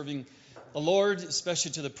their serving the Lord,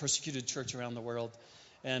 especially to the persecuted church around the world.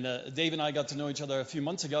 And Dave and I got to know each other a few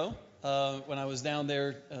months ago. When I was down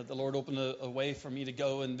there, the Lord opened a way for me to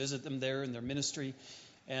go and visit them there in their ministry.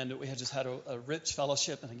 And we had just had a rich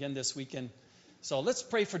fellowship, and again this weekend. So let's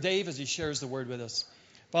pray for Dave as he shares the word with us.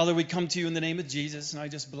 Father, we come to you in the name of Jesus, and I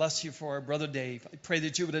just bless you for our brother Dave. I pray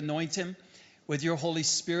that you would anoint him with your Holy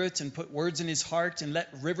Spirit and put words in his heart, and let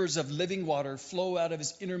rivers of living water flow out of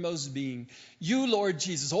his innermost being. You, Lord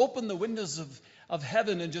Jesus, open the windows of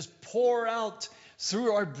heaven and just pour out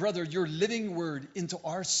through our brother your living word into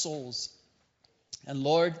our souls. And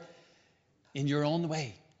Lord, in your own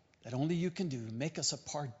way, that only you can do, make us a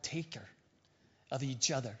partaker of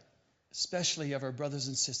each other, especially of our brothers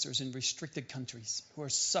and sisters in restricted countries who are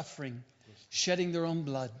suffering, shedding their own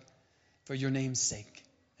blood for your name's sake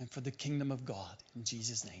and for the kingdom of God. In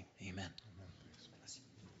Jesus' name, amen.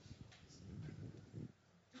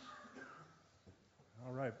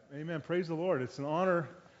 All right. Amen. Praise the Lord. It's an honor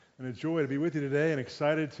and a joy to be with you today, and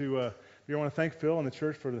excited to I want to thank Phil and the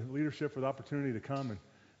church for the leadership, for the opportunity to come and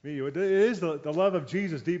meet you. It is the love of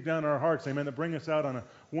Jesus deep down in our hearts, amen, that bring us out on a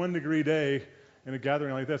 1 degree day in a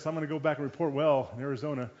gathering like this. I'm going to go back and report well in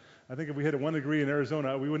Arizona. I think if we hit a 1 degree in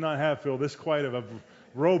Arizona, we would not have, Phil, this quite of a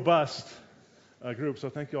robust group. So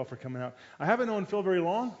thank you all for coming out. I haven't known Phil very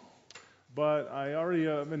long, but I already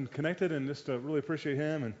been connected, and just really appreciate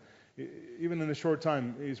him. And even in this short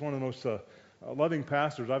time, he's one of the most loving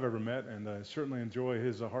pastors I've ever met, and certainly enjoy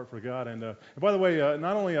his heart for God. And by the way,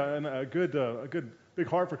 not only a good big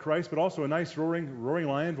heart for Christ, but also a nice roaring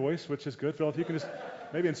lion voice, which is good. Phil, if you can just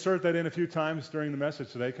maybe insert that in a few times during the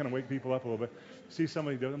message today, kind of wake people up a little bit. See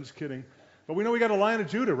somebody do it. I'm just kidding. But we know we got a Lion of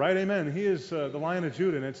Judah, right? Amen. He is the Lion of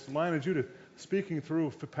Judah, and it's the Lion of Judah speaking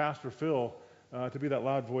through Pastor Phil to be that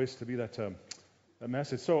loud voice, to be that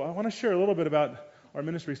message. So I want to share a little bit about our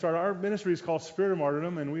ministry. Our ministry is called Spirit of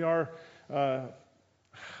Martyrdom, and we are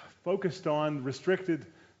focused on restricted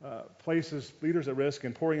places, leaders at risk,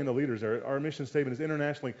 and pouring into leaders. Our mission statement is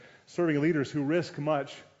internationally serving leaders who risk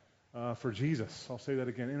much for Jesus. I'll say that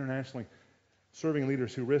again, internationally serving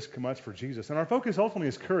leaders who risk much for Jesus. And our focus ultimately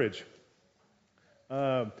is courage.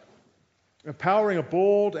 Empowering a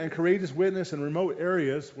bold and courageous witness in remote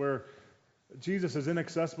areas where Jesus is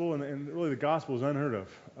inaccessible and really the gospel is unheard of,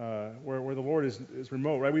 where the Lord is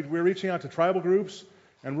remote. Right? We're reaching out to tribal groups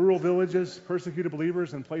and rural villages, persecuted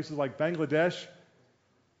believers in places like Bangladesh,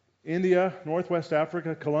 India, Northwest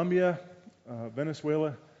Africa, Colombia,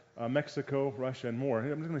 Venezuela, Mexico, Russia, and more. I'm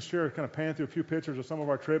just going to share, kind of pan through a few pictures of some of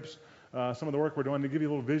our trips, some of the work we're doing to give you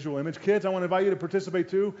a little visual image. Kids, I want to invite you to participate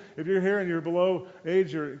too. If you're here and you're below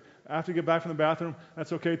age, or after you get back from the bathroom,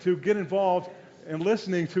 that's okay too. Get involved in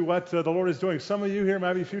listening to what the Lord is doing. Some of you here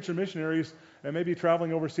might be future missionaries and maybe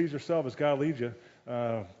traveling overseas yourself as God leads you.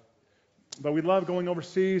 But we love going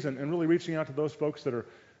overseas and really reaching out to those folks that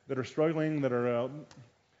are struggling, that are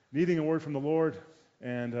needing a word from the Lord.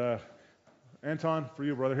 And Anton, for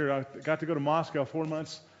you, brother, here, I got to go to Moscow 4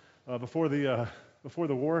 months before the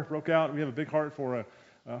war broke out. We have a big heart for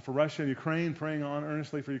Russia and Ukraine, praying on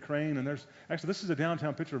earnestly for Ukraine. And this is a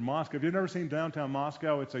downtown picture of Moscow. If you've never seen downtown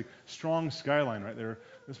Moscow, it's a strong skyline right there.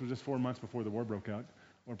 This was just 4 months before the war broke out.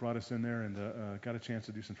 Lord brought us in there and got a chance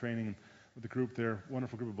to do some training with the group there,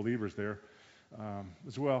 wonderful group of believers there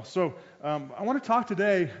as well. So I want to talk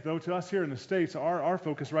today, though, to us here in the States, our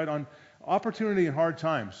focus right on opportunity in hard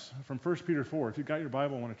times from 1 Peter 4. If you've got your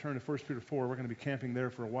Bible, I want to turn to 1 Peter 4. We're going to be camping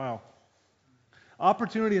there for a while.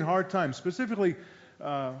 Opportunity in hard times. Specifically,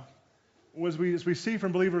 as we see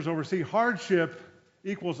from believers overseas, hardship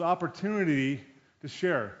equals opportunity to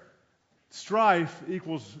share. Strife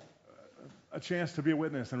equals a chance to be a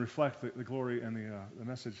witness and reflect the glory and the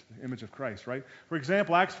message, the image of Christ, right? For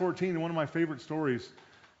example, Acts 14, one of my favorite stories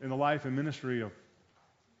in the life and ministry of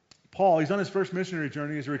Paul. He's on his first missionary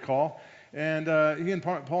journey, as you recall, and he and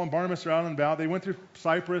Paul and Barnabas are out and about. They went through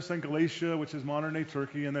Cyprus and Galatia, which is modern-day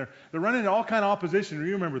Turkey, and they're running into all kind of opposition.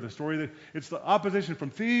 You remember the story. It's the opposition from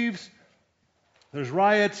thieves. There's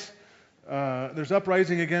riots. There's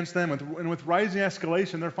uprising against them, and with rising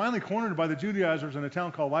escalation, they're finally cornered by the Judaizers in a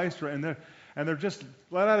town called Lystra, and they're just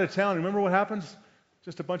let out of town. Remember what happens?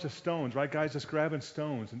 Just a bunch of stones, right? Guys just grabbing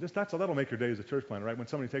stones, and that'll make your day as a church planter, right? When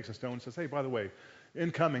somebody takes a stone and says, "Hey, by the way,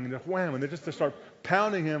 incoming," and wham, and they start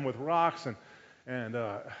pounding him with rocks and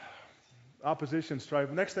opposition, strife.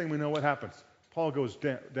 Next thing we know, what happens? Paul goes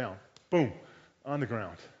down, boom, on the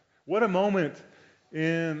ground. What a moment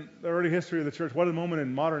in the early history of the church. What a moment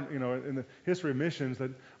in modern, in the history of missions, that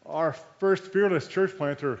our first fearless church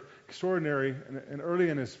planter, extraordinary and early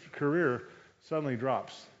in his career, suddenly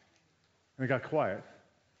drops. And it got quiet.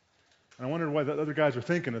 And I wondered what the other guys were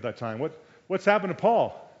thinking at that time. What's happened to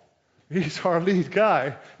Paul? He's our lead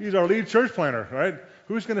guy. He's our lead church planter, right?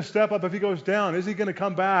 Who's going to step up if he goes down? Is he going to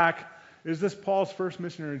come back? Is this Paul's first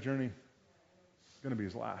missionary journey going to be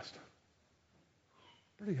his last?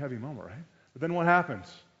 Pretty heavy moment, right? But then what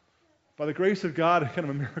happens? By the grace of God, kind of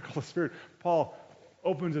a miracle of the Spirit, Paul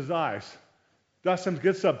opens his eyes,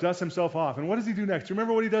 gets up, dusts himself off. And what does he do next? Do you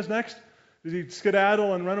remember what he does next? Does he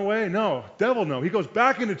skedaddle and run away? No. Devil, no. He goes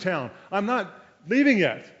back into town. I'm not leaving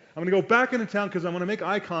yet. I'm going to go back into town because I'm going to make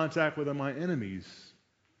eye contact with my enemies.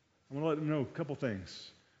 I'm going to let them know a couple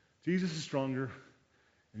things. Jesus is stronger,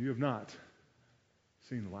 and you have not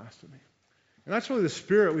seen the last of me. And that's really the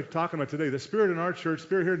spirit we're talking about today. The spirit in our church,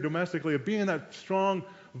 spirit here domestically, of being that strong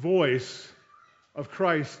voice of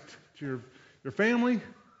Christ to your family,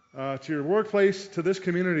 to your workplace, to this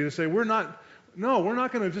community, to say, we're not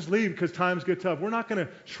going to just leave because times get tough. We're not going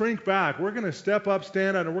to shrink back. We're going to step up,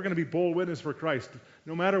 stand out, and we're going to be bold witness for Christ,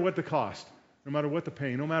 no matter what the cost, no matter what the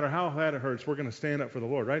pain, no matter how bad it hurts. We're going to stand up for the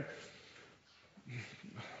Lord, right?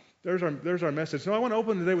 There's our message. So I want to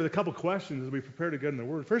open today with a couple questions as we prepare to get in the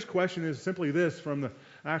Word. First question is simply this from the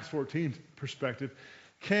Acts 14 perspective.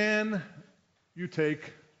 Can you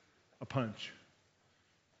take a punch?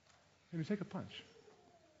 Can you take a punch?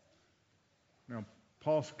 Now,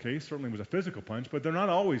 Paul's case certainly was a physical punch, but they're not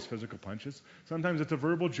always physical punches. Sometimes it's a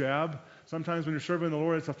verbal jab. Sometimes when you're serving the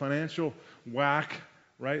Lord, it's a financial whack,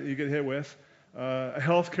 right, that you get hit with. a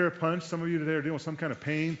healthcare punch. Some of you today are dealing with some kind of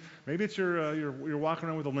pain. Maybe it's you're walking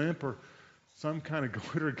around with a limp or some kind of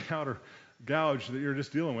goiter, gout, or gouge that you're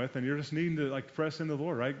just dealing with, and you're just needing to like press into the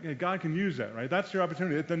Lord, right? And God can use that, right? That's your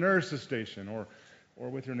opportunity at the nurse's station or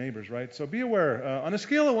with your neighbors, right? So be aware. On a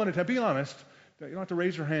scale of 1 to 10, be honest. You don't have to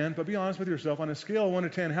raise your hand, but be honest with yourself. On a scale of 1 to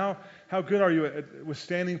 10, how good are you at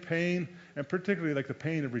withstanding pain, and particularly like the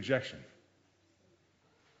pain of rejection?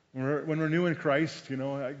 When we're new in Christ,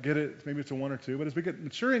 I get it, maybe it's a 1 or 2, but as we get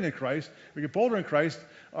maturing in Christ, we get bolder in Christ,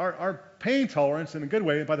 our pain tolerance in a good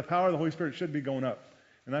way, by the power of the Holy Spirit, should be going up.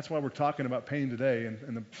 And that's why we're talking about pain today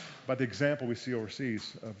and by the example we see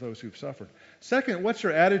overseas of those who've suffered. Second, what's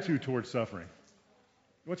your attitude towards suffering?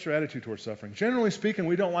 What's your attitude towards suffering? Generally speaking,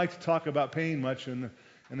 we don't like to talk about pain much in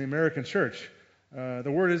the American church.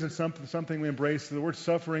 The word isn't something we embrace. The word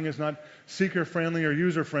suffering is not seeker-friendly or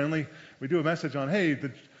user-friendly. We do a message on, hey,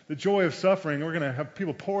 the joy of suffering, we're going to have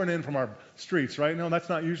people pouring in from our streets, right? No, that's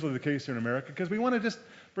not usually the case here in America because we want to just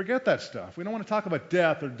forget that stuff. We don't want to talk about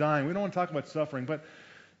death or dying. We don't want to talk about suffering. But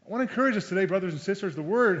I want to encourage us today, brothers and sisters, the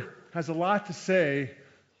Word has a lot to say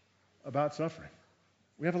about suffering.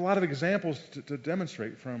 We have a lot of examples to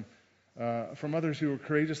demonstrate from others who are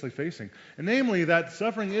courageously facing. And namely, that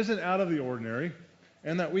suffering isn't out of the ordinary,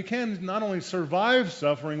 and that we can not only survive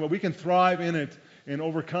suffering, but we can thrive in it and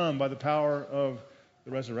overcome by the power of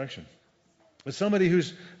the resurrection. As somebody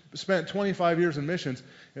who's spent 25 years in missions,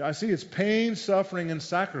 I see it's pain, suffering, and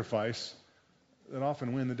sacrifice that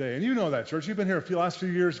often win the day. And you know that, church. You've been here for the last few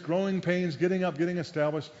years, growing pains, getting up, getting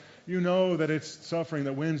established. You know that it's suffering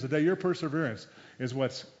that wins the day. Your perseverance is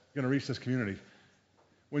what's going to reach this community.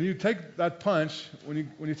 When you take that punch, when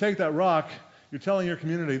you take that rock, you're telling your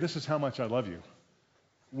community, this is how much I love you.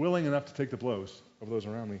 Willing enough to take the blows of those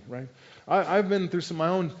around me, right? I've been through some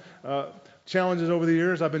of my own challenges over the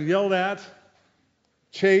years. I've been yelled at,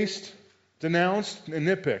 chased, denounced, and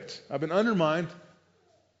nitpicked. I've been undermined,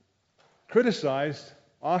 criticized,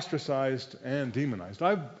 ostracized, and demonized.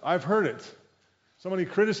 I've heard it. Somebody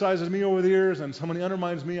criticizes me over the years and somebody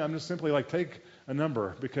undermines me. I'm just simply like, take a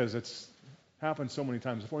number because it's happened so many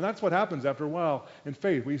times before. And that's what happens after a while in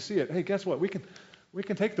faith. We see it. Hey, guess what? We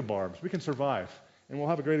can take the barbs. We can survive. And we'll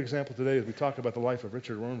have a great example today as we talk about the life of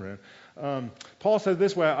Richard Wurmbrand. Paul said it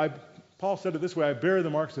this way, I bear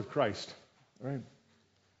the marks of Christ. Right?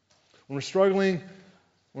 When we're struggling,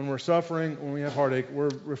 when we're suffering, when we have heartache,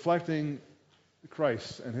 we're reflecting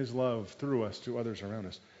Christ and his love through us to others around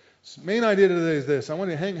us. So main idea today is this. I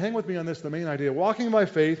want you to hang with me on this, the main idea. Walking by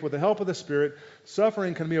faith with the help of the Spirit,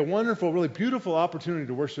 suffering can be a wonderful, really beautiful opportunity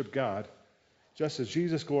to worship God, just as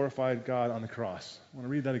Jesus glorified God on the cross. I want to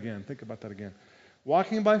read that again. Think about that again.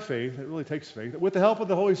 Walking by faith, it really takes faith. With the help of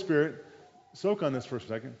the Holy Spirit, soak on this for a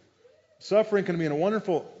second. Suffering can be a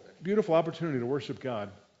wonderful, beautiful opportunity to worship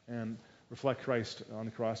God and reflect Christ on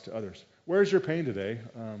the cross to others. Where's your pain today?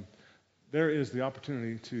 There is the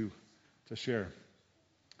opportunity to share.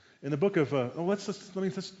 In the book of, let's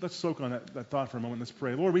soak on that thought for a moment. Let's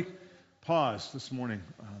pray. Lord, we pause this morning.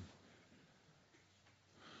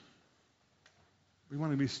 We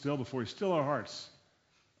want to be still before you. Still our hearts.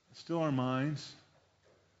 Still our minds.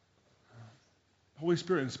 Holy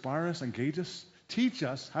Spirit, inspire us, engage us, teach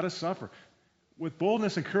us how to suffer with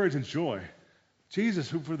boldness and courage and joy. Jesus,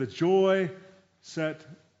 who for the joy set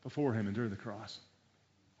before him endured the cross.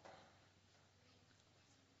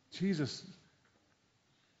 Jesus,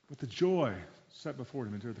 with the joy set before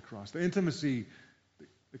him endured the cross. The intimacy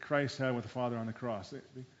that Christ had with the Father on the cross.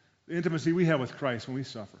 The intimacy we have with Christ when we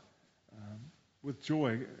suffer. With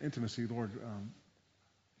joy, intimacy, Lord,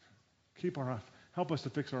 help us to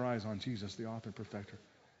fix our eyes on Jesus, the author and perfecter,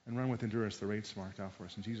 and run with endurance the race marked out for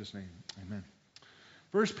us. In Jesus' name, amen.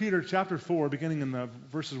 1 Peter chapter 4, beginning in the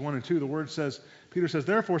verses 1 and 2, the word says, Peter says,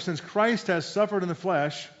 therefore, since Christ has suffered in the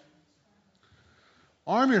flesh,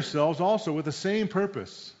 arm yourselves also with the same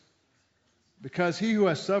purpose, because he who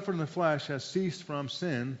has suffered in the flesh has ceased from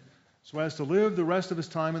sin, so as to live the rest of his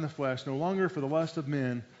time in the flesh, no longer for the lust of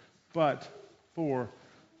men, but for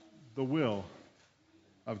the will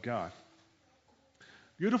of God.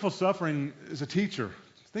 Beautiful suffering is a teacher.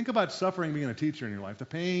 Think about suffering being a teacher in your life. The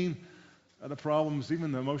pain, the problems,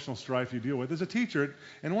 even the emotional strife you deal with is a teacher.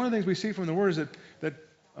 And one of the things we see from the Word is that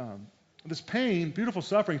this pain, beautiful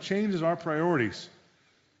suffering, changes our priorities.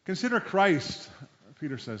 Consider Christ,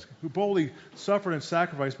 Peter says, who boldly suffered and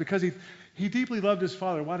sacrificed because he deeply loved his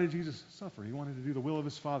Father. Why did Jesus suffer? He wanted to do the will of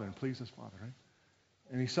his Father and please his Father, right?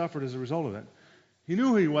 And he suffered as a result of that. He knew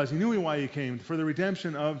who he was. He knew why he came, for the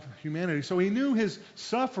redemption of humanity. So he knew his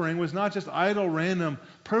suffering was not just idle, random,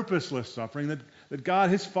 purposeless suffering, that God,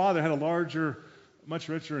 his Father, had a larger, much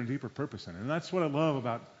richer and deeper purpose in it. And that's what I love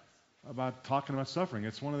about about talking about suffering.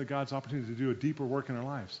 It's one of God's opportunities to do a deeper work in our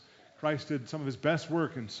lives. Christ did some of his best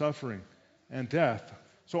work in suffering and death.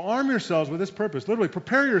 So arm yourselves with this purpose. Literally,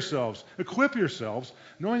 prepare yourselves, equip yourselves,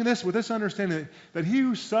 knowing this, with this understanding that he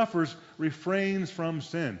who suffers refrains from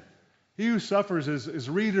sin. He who suffers is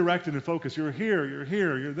redirected and focused. You're here,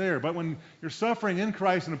 you're there. But when you're suffering in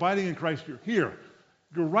Christ and abiding in Christ, you're here.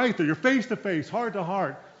 You're right there. You're face to face, heart to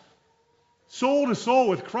heart, soul to soul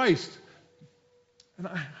with Christ. And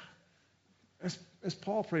as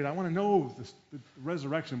Paul prayed, I want to know the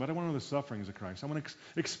resurrection, but I want to know the sufferings of Christ. I want to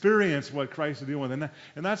experience what Christ is dealing with.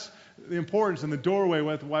 And that's the importance and the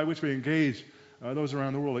doorway by which we engage those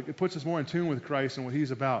around the world. It puts us more in tune with Christ and what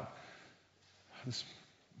he's about. This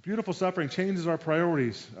beautiful suffering changes our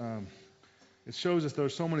priorities. It shows us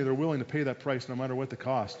there's so many that are willing to pay that price no matter what the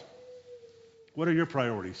cost. What are your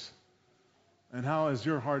priorities? And how has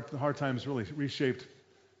your hard times really reshaped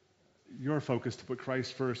your focus to put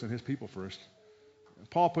Christ first and his people first?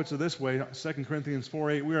 Paul puts it this way, 2 Corinthians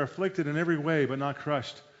 4:8, we are afflicted in every way but not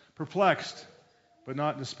crushed, perplexed but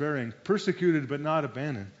not despairing, persecuted but not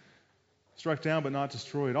abandoned, struck down but not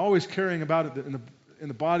destroyed, always carrying about it in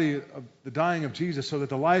the body of the dying of Jesus, so that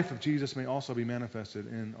the life of Jesus may also be manifested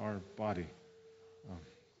in our body.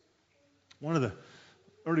 One of the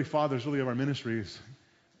early fathers really of our ministries,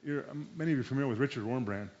 many of you are familiar with Richard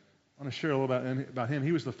Wurmbrand. I want to share a little about him.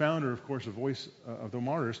 He was the founder, of course, of Voice of the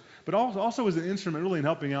Martyrs, but also was an instrument really in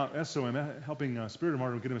helping out SOM, helping Spirit of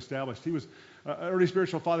Martyrdom get him established. He was an early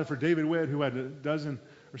spiritual father for David Witt, who had a dozen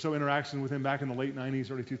or so interactions with him back in the late 90s,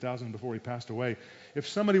 early 2000s before he passed away. If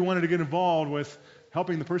somebody wanted to get involved with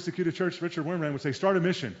helping the persecuted church, Richard Wurmbrand would say, start a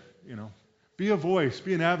mission, be a voice,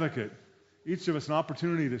 be an advocate. Each of us an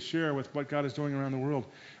opportunity to share with what God is doing around the world.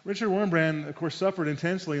 Richard Wurmbrand, of course, suffered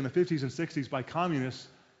intensely in the 50s and 60s by communists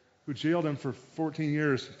who jailed him for 14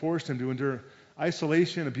 years, forced him to endure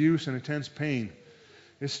isolation, abuse, and intense pain.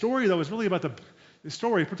 His story, though, is really about the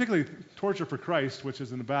story, particularly Torture for Christ, which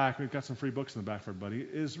is in the back. We've got some free books in the back for everybody,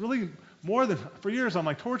 is really more than, for years I'm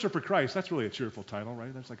like, Torture for Christ. That's really a cheerful title,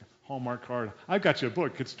 right? That's like a Hallmark card. I've got you a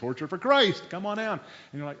book. It's Torture for Christ. Come on down.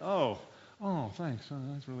 And you're like, oh, thanks. Oh,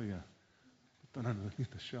 that's really put that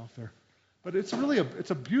underneath the shelf there. But it's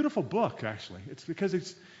a beautiful book, actually. It's because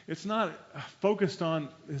it's not focused on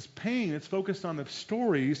his pain. It's focused on the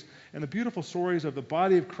stories and the beautiful stories of the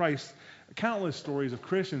body of Christ, countless stories of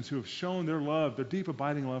Christians who have shown their love, their deep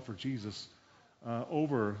abiding love for Jesus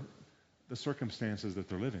over the circumstances that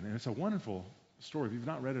they're living. And it's a wonderful story. If you've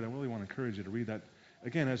not read it, I really want to encourage you to read that,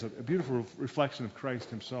 again, as a beautiful reflection of Christ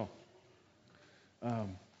himself.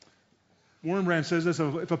 Wurmbrand says this,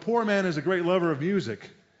 if a poor man is a great lover of music,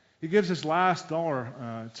 he gives his last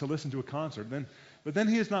dollar to listen to a concert. But then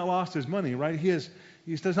he has not lost his money, right? He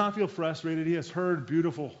does not feel frustrated. He has heard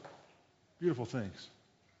beautiful, beautiful things.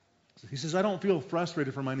 He says, I don't feel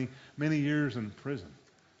frustrated for many years in prison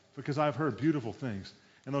because I've heard beautiful things.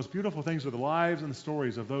 And those beautiful things are the lives and the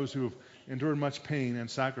stories of those who have endured much pain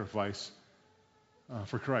and sacrifice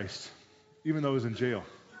for Christ, even those in jail.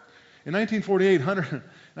 In 1948,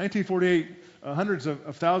 hundreds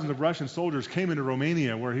of thousands of Russian soldiers came into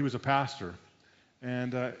Romania where he was a pastor.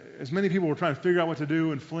 And as many people were trying to figure out what to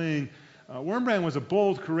do and fleeing, Wurmbrand was a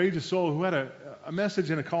bold, courageous soul who had a message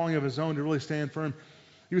and a calling of his own to really stand firm.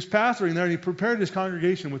 He was pastoring there, and he prepared his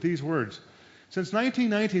congregation with these words. Since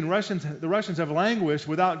 1919, the Russians have languished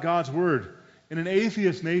without God's word in an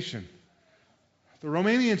atheist nation. The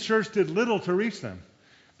Romanian church did little to reach them.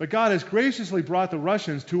 But God has graciously brought the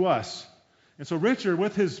Russians to us. And so Richard,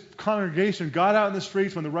 with his congregation, got out in the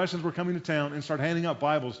streets when the Russians were coming to town and started handing out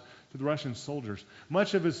Bibles to the Russian soldiers.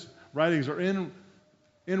 Much of his writings are in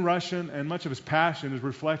Russian, and much of his passion is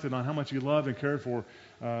reflected on how much he loved and cared for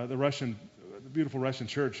the beautiful Russian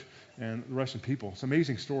church and the Russian people. It's an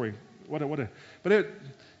amazing story. But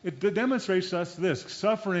it demonstrates to us this.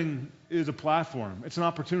 Suffering is a platform. It's an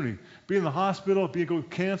opportunity. Be in the hospital, be it with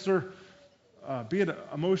cancer, be it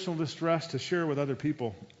emotional distress, to share with other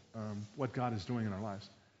people what God is doing in our lives.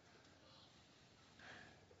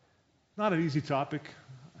 Not an easy topic.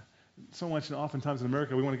 So much, oftentimes in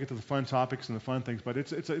America, we want to get to the fun topics and the fun things, but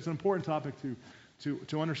it's an important topic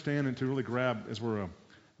to understand and to really grab as we're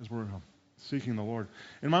seeking the Lord.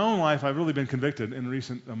 In my own life, I've really been convicted in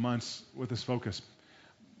recent months with this focus,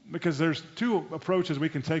 because there's two approaches we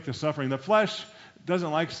can take to suffering. The flesh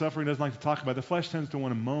doesn't like suffering, doesn't like to talk about it. The flesh tends to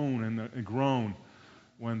want to moan and groan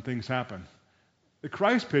when things happen. The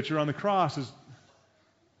Christ picture on the cross is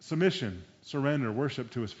submission, surrender,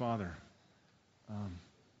 worship to his Father.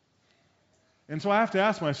 And so I have to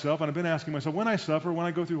ask myself, and I've been asking myself, when I suffer, when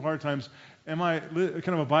I go through hard times, am I kind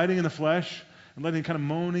of abiding in the flesh and letting kind of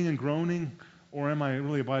moaning and groaning, Or am I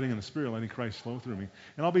really abiding in the Spirit, letting Christ flow through me?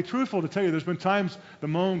 And I'll be truthful to tell you, there's been times the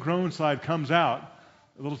moan, groan side comes out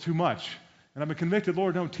a little too much. And I've been convicted,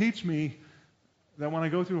 Lord, don't teach me that when I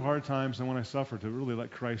go through hard times and when I suffer, to really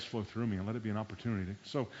let Christ flow through me and let it be an opportunity.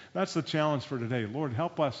 So that's the challenge for today. Lord,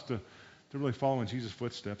 help us to really follow in Jesus'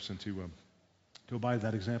 footsteps and to abide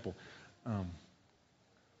that example.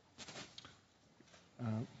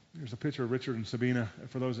 Here's a picture of Richard and Sabina,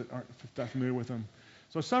 for those that aren't that familiar with them.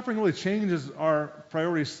 So suffering really changes our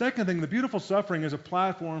priorities. Second thing, the beautiful suffering is a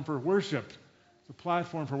platform for worship. It's a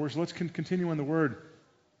platform for worship. Let's continue in the Word.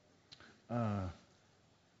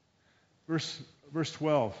 Verse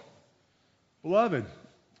 12. Beloved,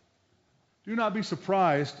 do not be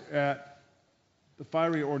surprised at the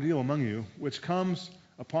fiery ordeal among you, which comes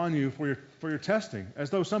upon you for your testing, as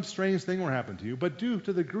though some strange thing were happening to you. But do,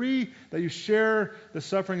 to the degree that you share the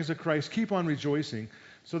sufferings of Christ, keep on rejoicing,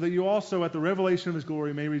 so that you also, at the revelation of His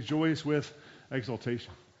glory, may rejoice with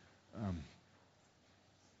exultation.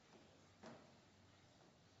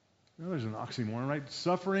 There's an oxymoron, right?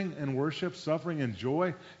 Suffering and worship, suffering and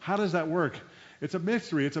joy. How does that work? It's a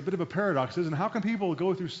mystery. It's a bit of a paradox, isn't it? How can people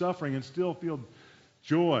go through suffering and still feel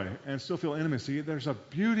joy and still feel intimacy? There's a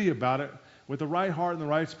beauty about it with the right heart and the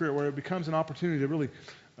right spirit, where it becomes an opportunity to really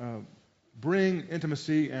bring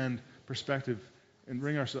intimacy and perspective and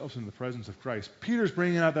bring ourselves into the presence of Christ. Peter's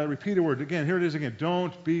bringing out that repeated word. Again, here it is again.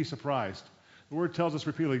 Don't be surprised. The word tells us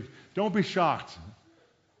repeatedly, don't be shocked.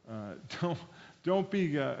 Don't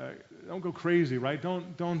go crazy, right?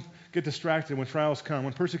 Don't get distracted when trials come,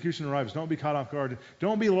 when persecution arrives. Don't be caught off guard.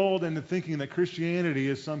 Don't be lulled into thinking that Christianity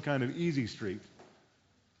is some kind of easy street,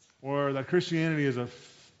 or that Christianity is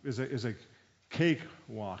a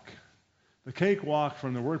cakewalk. The cakewalk,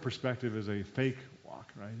 from the word perspective, is a fake walk,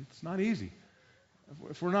 right? It's not easy.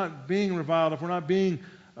 If we're not being reviled, if we're not being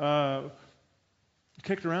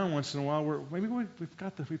kicked around once in a while,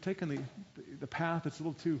 we've taken the path that's a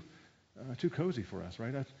little too cozy for us,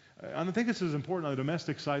 right? I think this is important on the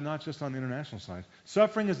domestic side, not just on the international side.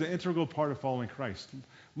 Suffering is the integral part of following Christ.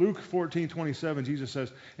 Luke 14:27, Jesus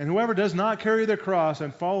says, "And whoever does not carry their cross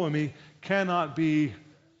and follow me cannot be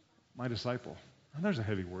my disciple." And there's a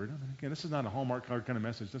heavy word. Again, this is not a Hallmark card kind of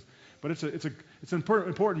message, but it's an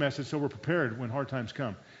important message, so we're prepared when hard times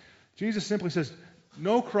come. Jesus simply says,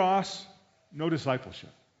 no cross, no discipleship.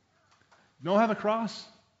 Don't have a cross,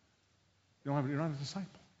 you're not a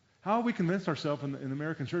disciple. How have we convinced ourselves in the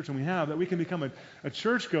American church, and we have, that we can become a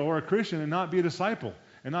churchgoer or a Christian and not be a disciple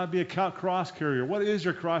and not be a cross carrier? What is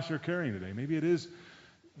your cross you're carrying today? Maybe it is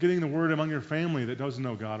getting the word among your family that doesn't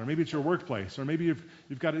know God, or maybe it's your workplace, or maybe you've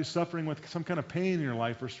got suffering with some kind of pain in your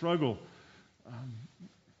life or struggle.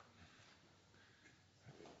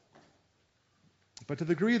 But to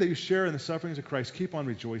the degree that you share in the sufferings of Christ, keep on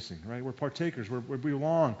rejoicing, right? We're partakers. We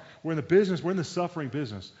belong. We're in the business. We're in the suffering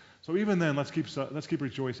business. So even then, let's keep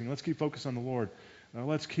rejoicing. Let's keep focused on the Lord.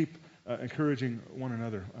 Let's keep encouraging one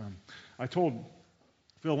another. I told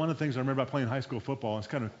Phil one of the things I remember about playing high school football. It's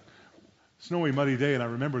kind of snowy, muddy day, and I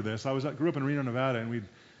remember this. I grew up in Reno, Nevada, and we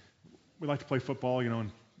like to play football,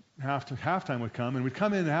 and halftime would come, and we'd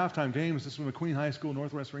come into halftime games. This was McQueen High School,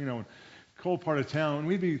 Northwest Reno, and cold part of town.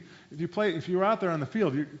 And if you were out there on the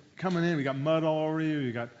field, you're coming in, you got mud all over you,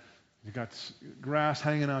 you got grass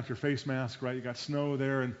hanging out your face mask, right? You got snow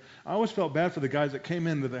there, and I always felt bad for the guys that came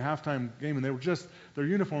into the halftime game, and their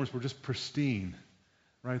uniforms were just pristine,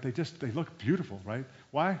 right? They looked beautiful, right?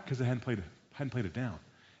 Why? Because they hadn't played it down.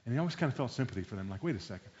 And I always kind of felt sympathy for them, like, wait a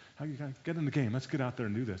second, how you gotta get in the game? Let's get out there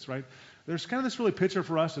and do this, right? There's kind of this really picture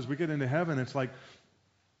for us as we get into heaven. It's like,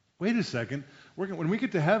 wait a second, when we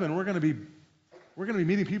get to heaven, we're going to be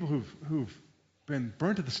meeting people who've been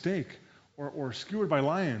burnt at the stake, or skewered by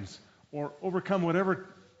lions, or overcome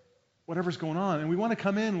whatever's going on, and we want to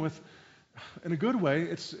come in a good way.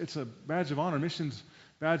 It's a badge of honor, missions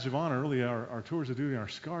badge of honor, really our tours of duty, our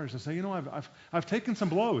scars, and say, I've taken some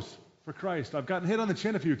blows for Christ. I've gotten hit on the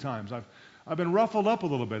chin a few times. I've been ruffled up a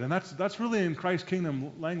little bit, and that's really in Christ's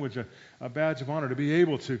kingdom language a badge of honor, to be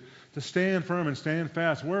able to stand firm and stand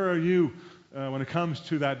fast. Where are you when it comes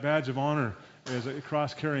to that badge of honor as a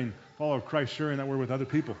cross-carrying follower of Christ, sharing that word with other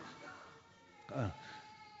people?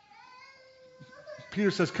 Peter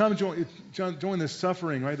says, come join this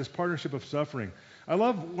suffering, right? This partnership of suffering. I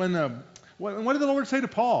love what did the Lord say to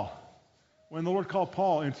Paul when the Lord called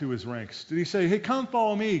Paul into his ranks? Did he say, hey, come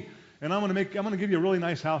follow me, and I'm going to give you a really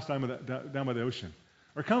nice house down by the ocean?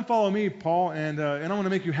 Or come follow me, Paul, and I'm going to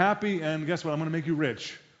make you happy, and guess what? I'm going to make you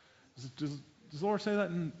rich. Does the Lord say that?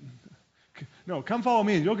 No, come follow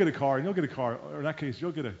me, and you'll get a car, or in that case,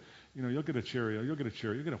 you'll get a chariot, you'll get a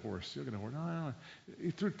chariot, you'll get a horse, No.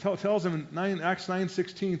 He tells him in Acts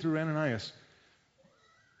 9:16 through Ananias,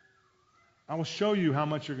 I will show you how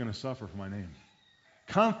much you're going to suffer for my name.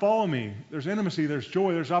 Come follow me. There's intimacy, there's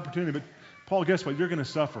joy, there's opportunity. But Paul, guess what? You're going to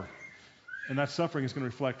suffer. And that suffering is going to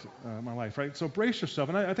reflect my life, right? So brace yourself.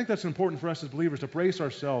 And I think that's important for us as believers, to brace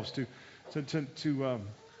ourselves, to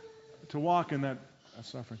walk in that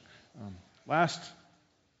suffering. Last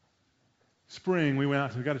spring, we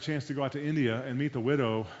got a chance to go out to India and meet the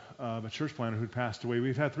widow of a church planter who'd passed away.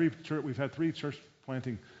 We've had three church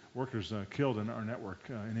planting workers killed in our network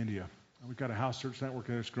in India. We've got a house church network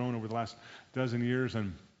that's grown over the last dozen years,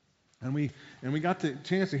 and we got the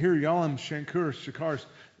chance to hear Yalam Shankar,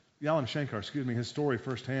 his story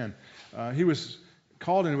firsthand. He was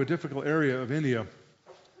called into a difficult area of India,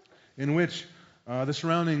 in which the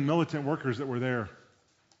surrounding militant workers that were there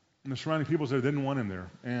and the surrounding peoples there didn't want him there.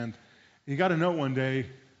 And he got a note one day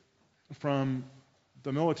from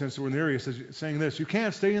the militants who were in the area saying this: "You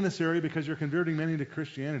can't stay in this area because you're converting many to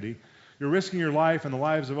Christianity. You're risking your life and the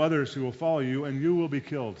lives of others who will follow you, and you will be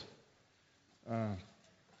killed."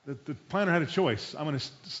 The planter had a choice. I'm going to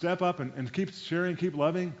step up and keep sharing, keep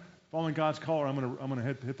loving, following God's call, or I'm going to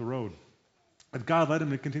hit the road. But God led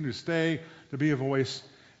him to continue to stay, to be a voice,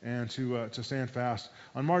 and to stand fast.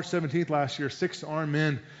 On March 17th last year, 6 armed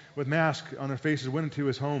men with masks on their faces went into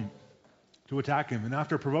his home to attack him. And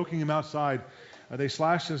after provoking him outside, they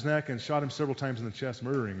slashed his neck and shot him several times in the chest,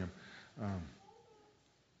 murdering him.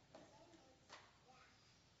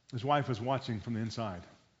 His wife was watching from the inside,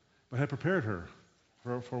 but had prepared her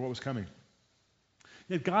for what was coming.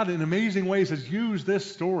 Yet God, in amazing ways, has used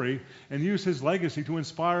this story and used his legacy to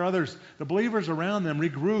inspire others. The believers around them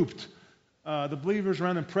regrouped. The believers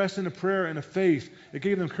around them pressed into prayer and to faith. It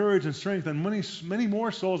gave them courage and strength, and many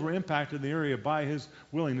more souls were impacted in the area by his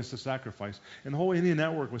willingness to sacrifice. And the whole India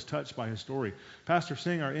network was touched by his story. Pastor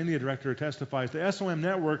Singh, our India director, testifies, the SOM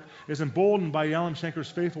network is emboldened by Yalam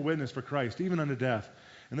Shankar's faithful witness for Christ, even unto death.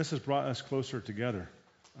 And this has brought us closer together.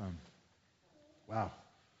 Wow.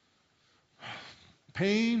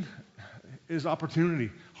 Pain is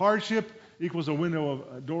opportunity. Hardship equals a window,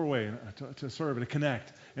 a doorway to serve and to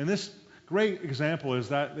connect. And this great example is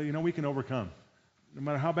that we can overcome. No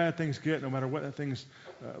matter how bad things get, no matter what things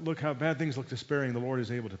how bad things look despairing, the Lord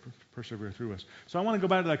is able to persevere through us. So I want to go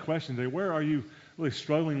back to that question today. Where are you really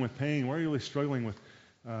struggling with pain? Where are you really struggling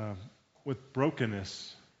with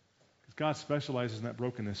brokenness? Because God specializes in that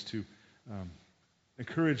brokenness to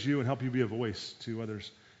encourage you and help you be a voice to others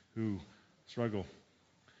who struggle.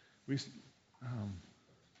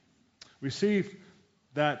 We see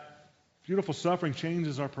that beautiful suffering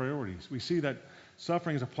changes our priorities. We see that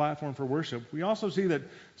suffering is a platform for worship. We also see that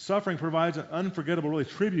suffering provides an unforgettable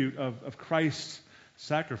tribute of Christ's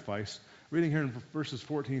sacrifice. Reading here in verses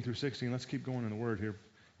 14 through 16, let's keep going in the Word here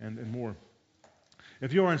and more.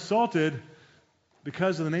 If you are insulted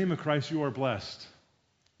because of the name of Christ, you are blessed.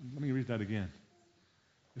 Let me read that again.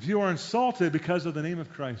 If you are insulted because of the name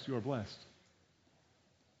of Christ, you are blessed.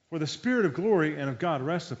 For the Spirit of glory and of God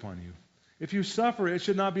rests upon you. If you suffer, it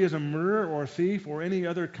should not be as a murderer or a thief or any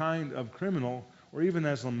other kind of criminal or even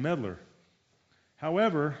as a meddler.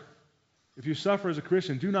 However, if you suffer as a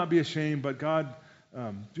Christian, do not be ashamed, but praise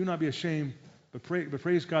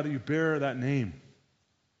God that you bear that name.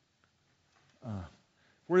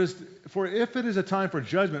 For if it is a time for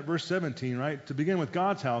judgment, verse 17, right, to begin with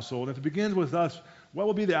God's household, if it begins with us, what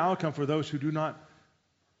will be the outcome for those who do not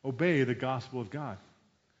obey the gospel of God?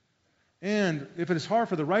 And if it is hard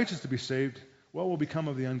for the righteous to be saved, what will become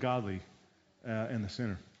of the ungodly and the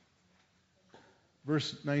sinner?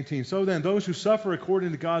 Verse 19, so then those who suffer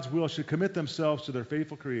according to God's will should commit themselves to their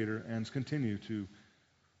faithful Creator and continue to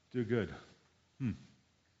do good.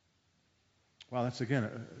 Wow, that's again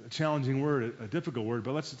a challenging word, a difficult word,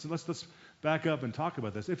 but let's back up and talk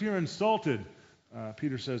about this. If you're insulted,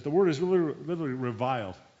 Peter says, the word is literally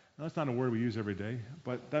reviled. Now, that's not a word we use every day,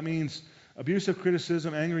 but that means abusive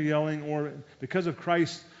criticism, angry yelling, or because of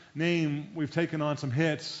Christ's name, we've taken on some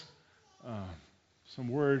hits, some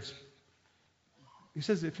words. He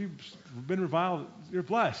says if you've been reviled, you're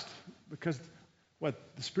blessed because the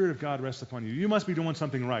Spirit of God rests upon you. You must be doing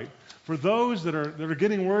something right. For those that are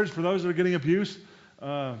getting words, for those that are getting abuse,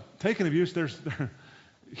 taking abuse,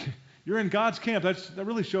 you're in God's camp. That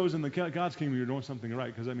really shows in God's kingdom you're doing something right,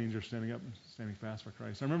 because that means you're standing up and standing fast for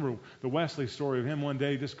Christ. I remember the Wesley story of him one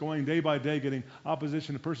day just going day by day getting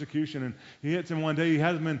opposition and persecution, and he hits him one day. He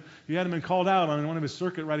hadn't been called out on one of his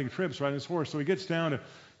circuit riding trips riding his horse, so he gets down to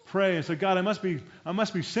pray and say, God, I must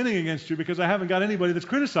be sinning against you because I haven't got anybody that's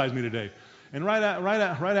criticized me today. And right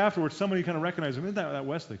afterwards, somebody kind of recognized him. Isn't that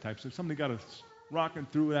Wesley type? So somebody got a rock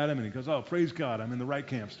and threw it at him, and he goes, oh, praise God, I'm in the right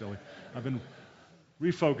camp still.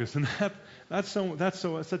 Refocus. And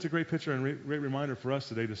that's such a great picture and great reminder for us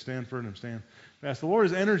today to stand firm and stand fast. The Lord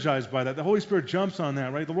is energized by that. The Holy Spirit jumps on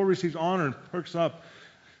that, right? The Lord receives honor and perks up.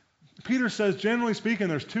 Peter says, generally speaking,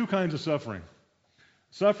 there's two kinds of suffering.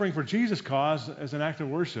 Suffering for Jesus' cause as an act of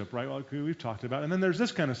worship, right? Like we've talked about. And then there's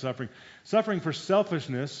this kind of suffering. Suffering for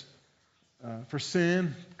selfishness, for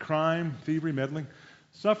sin, crime, thievery, meddling.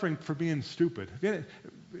 Suffering for being stupid.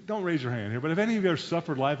 Don't raise your hand here, but have any of you ever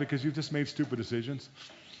suffered life because you've just made stupid decisions?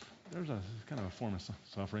 There's a kind of a form of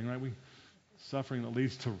suffering, right? Suffering that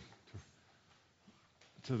leads to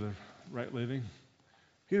the right living.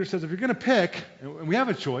 Peter says if you're going to pick, and we have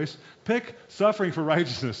a choice, pick suffering for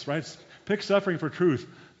righteousness, right? Pick suffering for truth.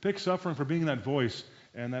 Pick suffering for being that voice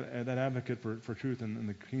and that advocate for truth in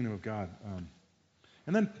the kingdom of God.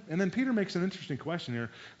 And then Peter makes an interesting question here.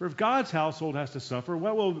 For if God's household has to suffer,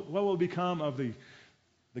 what will become of the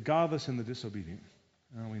godless and the disobedient?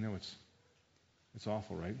 Well, we know it's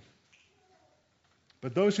awful, right?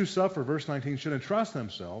 But those who suffer, verse 19, should entrust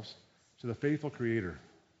themselves to the faithful Creator.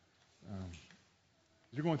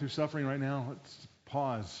 If you're going through suffering right now, let's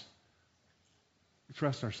pause.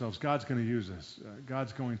 Trust ourselves. God's going to use us.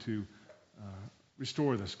 God's going to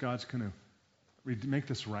restore this. God's going to make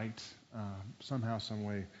this right somehow, some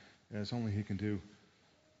way, as only He can do.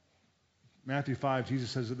 Matthew 5, Jesus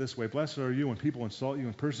says it this way, blessed are you when people insult you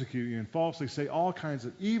and persecute you and falsely say all kinds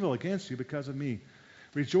of evil against you because of me.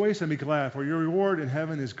 Rejoice and be glad, for your reward in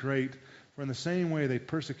heaven is great, for in the same way they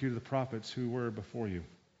persecuted the prophets who were before you.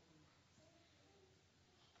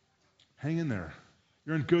 Hang in there.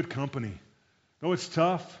 You're in good company. Though it's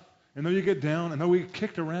tough, and though you get down, and though we get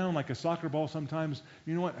kicked around like a soccer ball sometimes,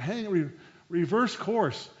 you know what? Reverse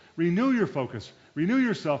course. Renew your focus. Renew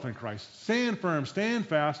yourself in Christ. Stand firm. Stand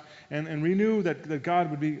fast, and renew that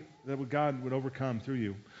God would overcome through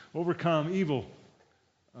you. Overcome evil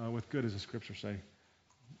with good, as the Scriptures say.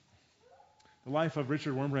 The life of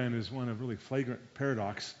Richard Wurmbrand is one of really flagrant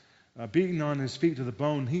paradox. Beaten on his feet to the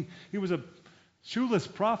bone, he was a shoeless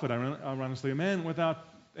prophet, honestly, a man without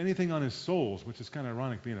anything on his soles, which is kind of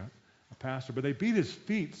ironic being a pastor. But they beat his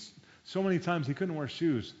feet so many times he couldn't wear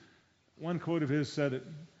shoes. One quote of his said that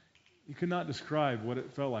he could not describe what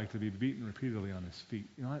it felt like to be beaten repeatedly on his feet.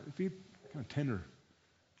 You know, feet kind of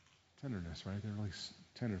tenderness, right? They're really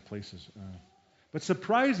tender places. But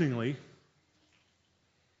surprisingly,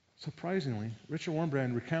 Richard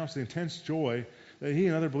Wurmbrand recounts the intense joy that he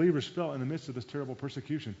and other believers felt in the midst of this terrible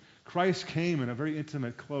persecution. Christ came in a very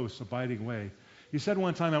intimate, close, abiding way. He said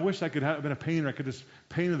one time, I wish I could have been a painter. I could just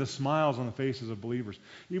painted the smiles on the faces of believers.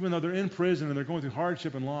 Even though they're in prison and they're going through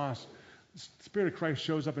hardship and loss, the Spirit of Christ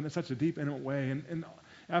shows up in such a deep, intimate way. And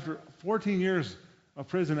after 14 years of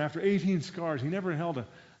prison, after 18 scars, he never held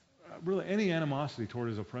really any animosity toward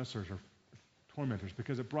his oppressors or tormentors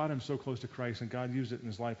because it brought him so close to Christ, and God used it in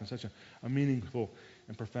his life in such a meaningful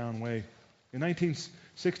and profound way. In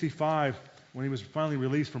 1965, when he was finally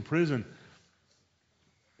released from prison,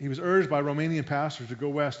 he was urged by Romanian pastors to go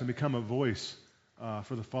west and become a voice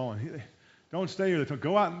for the fallen. Don't stay here.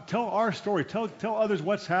 Go out and tell our story. Tell others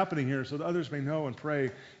what's happening here so that others may know and pray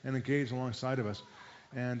and engage alongside of us.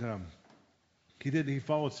 And he did. He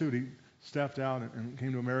followed suit. He stepped out and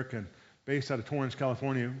came to America, and based out of Torrance,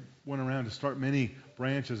 California, went around to start many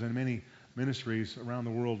branches and many ministries around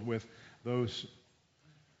the world with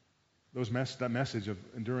that message of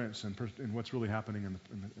endurance and what's really happening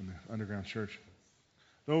in the underground church.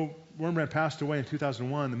 Though Wurmbrand passed away in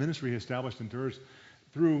 2001, the ministry he established endures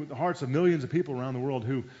through the hearts of millions of people around the world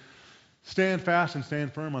who stand fast and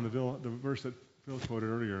stand firm on the verse that Phil quoted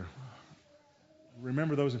earlier.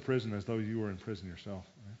 Remember those in prison as though you were in prison yourself.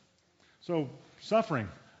 Right? So, suffering.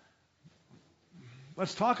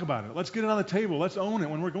 Let's talk about it. Let's get it on the table. Let's own it.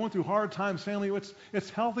 When we're going through hard times, family, it's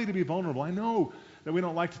healthy to be vulnerable. I know that we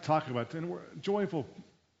don't like to talk about it, and we're joyful.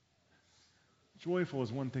 Joyful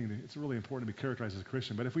is one thing. It's really important to be characterized as a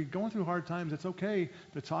Christian. But if we're going through hard times, it's okay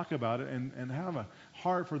to talk about it and have a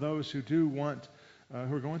heart for those who do want,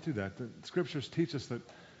 who are going through that. The Scriptures teach us that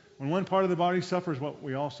when one part of the body suffers,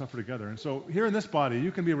 we all suffer together. And so here in this body,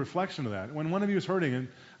 you can be a reflection of that. When one of you is hurting, and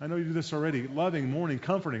I know you do this already, loving, mourning,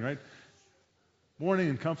 comforting, right? Mourning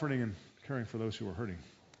and comforting and caring for those who are hurting.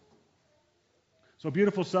 So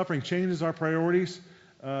beautiful suffering changes our priorities.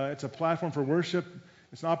 It's a platform for worship.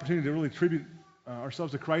 It's an opportunity to really tribute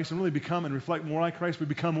ourselves to Christ and really become and reflect more like Christ. We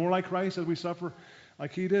become more like Christ as we suffer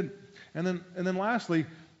like He did. And then lastly,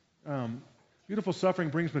 beautiful suffering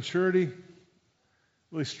brings maturity,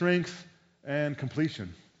 really strength and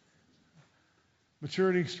completion.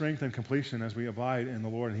 Maturity, strength, and completion as we abide in the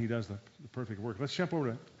Lord and He does the perfect work. Let's jump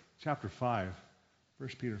over to chapter 5, 1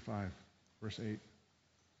 Peter 5, verse 8.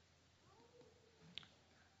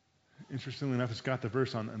 Interestingly enough, it's got the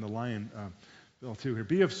verse on the lion bill too here.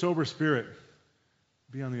 Be of sober spirit.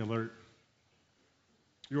 Be on the alert.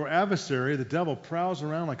 Your adversary, the devil, prowls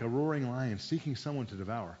around like a roaring lion, seeking someone to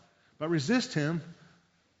devour. But resist him,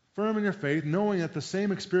 firm in your faith, knowing that the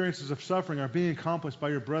same experiences of suffering are being accomplished by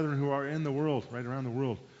your brethren who are in the world, right around the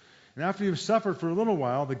world. And after you've suffered for a little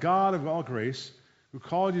while, the God of all grace, who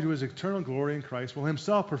called you to his eternal glory in Christ, will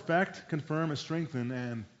himself perfect, confirm, and strengthen,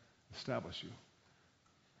 and establish you.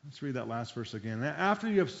 Let's read that last verse again. After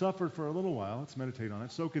you have suffered for a little while, let's meditate on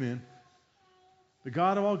it, soak it in. The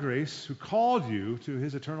God of all grace, who called you to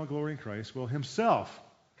his eternal glory in Christ, will himself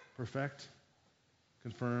perfect,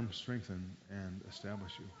 confirm, strengthen, and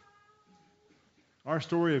establish you. Our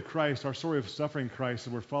story of Christ, our story of suffering Christ,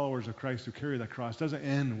 and we're followers of Christ who carry that cross, doesn't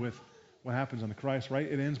end with what happens on the cross, right?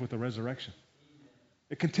 It ends with the resurrection.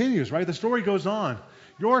 It continues, right? The story goes on.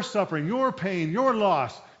 Your suffering, your pain, your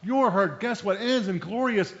loss, your hurt, guess what? Ends in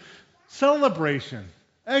glorious celebration,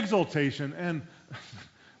 exaltation, and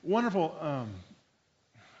wonderful,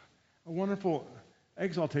 a wonderful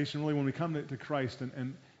exaltation, really, when we come to Christ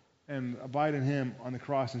and abide in him on the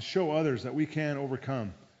cross and show others that we can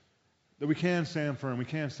overcome, that we can stand firm, we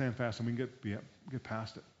can stand fast, and we can get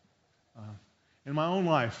past it. In my own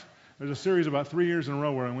life, there's a series about 3 years in a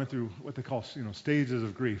row where I went through what they call, stages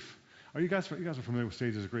of grief. You guys are familiar with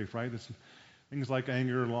stages of grief, right? It's things like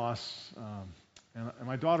anger, loss. And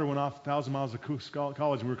my daughter went off 1,000 miles to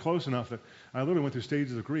college, and we were close enough that I literally went through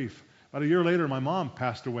stages of grief. About a year later, my mom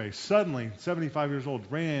passed away. Suddenly, 75 years old,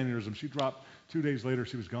 brain aneurysm. She dropped 2 days later.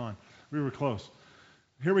 She was gone. We were close.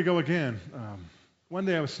 Here we go again. One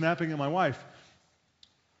day I was snapping at my wife.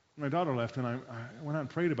 My daughter left, and I went out and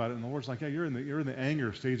prayed about it, and the Lord's like, yeah, you're in the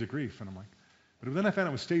anger stage of grief. And I'm like, but then I found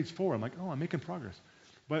out it was stage 4. I'm like, oh, I'm making progress.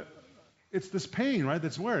 But it's this pain, right,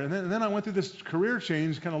 that's where. And then I went through this career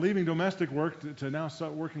change, kind of leaving domestic work to now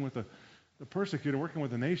start working with the persecuted, working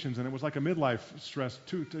with the nations, and it was like a midlife stress.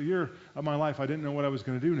 A year of my life, I didn't know what I was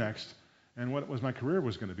going to do next and what my career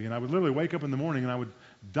was going to be. And I would literally wake up in the morning and I would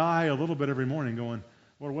die a little bit every morning going,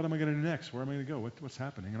 Lord, what am I going to do next? Where am I going to go? What's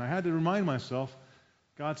happening? And I had to remind myself,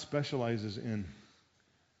 God specializes in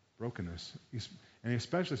brokenness. And he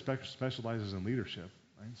especially specializes in leadership.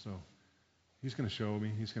 Right? So he's going to show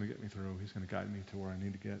me. He's going to get me through. He's going to guide me to where I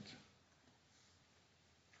need to get.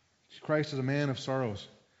 Christ is a man of sorrows,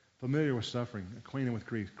 familiar with suffering, acquainted with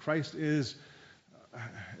grief. Christ is,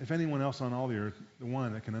 if anyone else on all the earth, the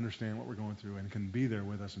one that can understand what we're going through and can be there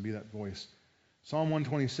with us and be that voice. Psalm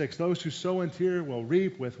 126, those who sow in tear will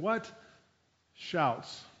reap with what?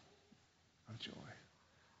 Shouts of joy.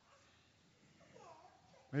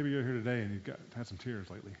 Maybe you're here today and you've had some tears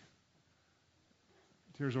lately.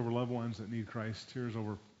 Tears over loved ones that need Christ. Tears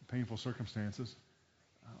over painful circumstances.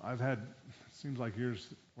 I've had, it seems like years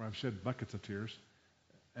where I've shed buckets of tears.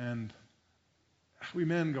 And we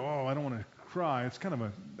men go, oh, I don't want to cry. It's kind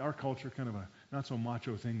of our culture, kind of a not so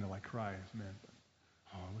macho thing to like cry as men. But,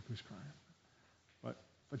 oh, look who's crying.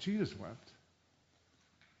 But Jesus wept.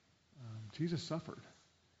 Jesus suffered.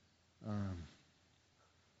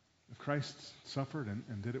 If Christ suffered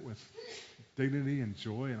and did it with dignity and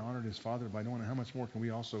joy and honored his Father by knowing how much more can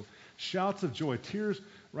we also? Shouts of joy, tears,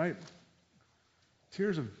 right?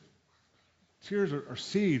 Tears are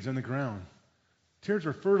seeds in the ground. Tears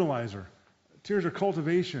are fertilizer. Tears are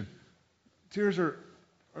cultivation. Tears are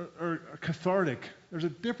cathartic. There's a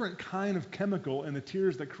different kind of chemical in the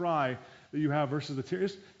tears that cry that you have versus the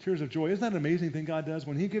tears of joy. Isn't that an amazing thing God does?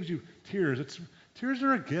 When he gives you tears, tears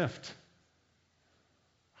are a gift.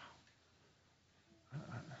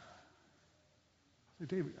 Hey,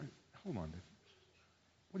 David, hold on.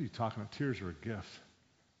 What are you talking about? Tears are a gift.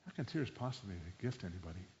 How can tears possibly be a gift to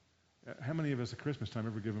anybody? How many of us at Christmas time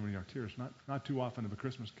ever give anybody our tears? Not too often of a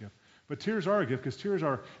Christmas gift. But tears are a gift because tears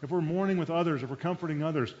are, if we're mourning with others, if we're comforting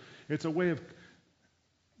others, it's a way of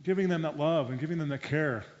giving them that love and giving them that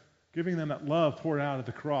care, giving them that love poured out at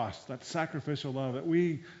the cross, that sacrificial love that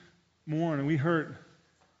we mourn and we hurt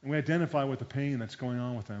and we identify with the pain that's going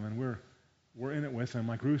on with them, and we're in it with them.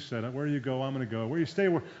 Like Ruth said, where you go, I'm going to go. Where you stay,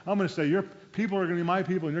 I'm going to stay. Your people are going to be my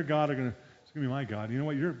people, and your God it's going to be my God. You know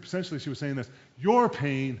what? Essentially, she was saying this. Your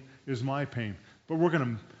pain is my pain, but we're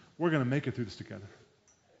going to make it through this together.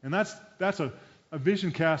 And that's a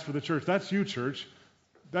vision cast for the church. That's you, church.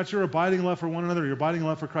 That's your abiding love for one another, your abiding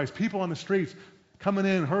love for Christ. People on the streets coming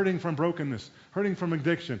in, hurting from brokenness, hurting from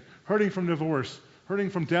addiction, hurting from divorce, hurting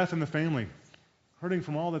from death in the family, hurting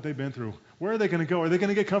from all that they've been through. Where are they going to go? Are they going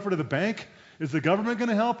to get comfort at the bank? Is the government going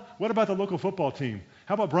to help? What about the local football team?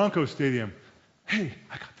 How about Broncos Stadium? Hey,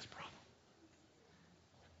 I got this problem.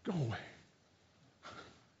 Go away.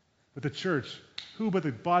 But the church, Who but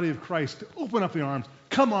the body of Christ to open up the arms?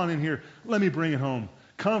 Come on in here. Let me bring it home.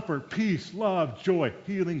 Comfort, peace, love, joy,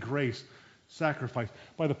 healing, grace, sacrifice.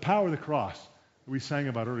 By the power of the cross that we sang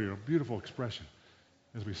about earlier, a beautiful expression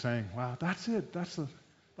as we sang, wow, that's it. That's the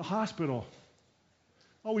hospital.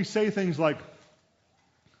 Oh, we say things like,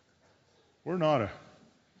 we're not a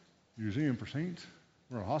museum for saints.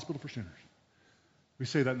 We're a hospital for sinners. We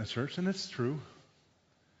say that in the church, and it's true.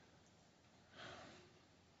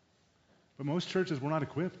 But most churches, we're not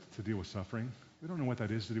equipped to deal with suffering. We don't know what that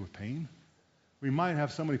is to deal with pain. We might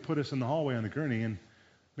have somebody put us in the hallway on the gurney, and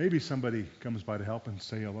maybe somebody comes by to help and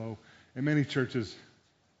say hello. In many churches,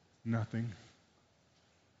 nothing.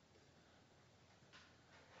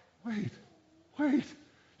 Wait.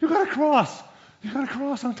 You got a cross. You got a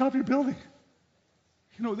cross on top of your building.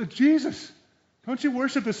 You know, the Jesus. Don't you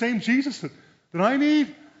worship the same Jesus that I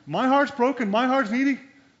need? My heart's broken. My heart's needy.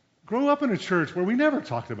 Grow up in a church where we never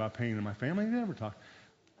talked about pain in my family. We never talked.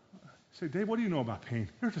 Say, Dave, what do you know about pain?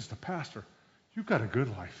 You're just a pastor. You've got a good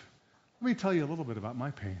life. Let me tell you a little bit about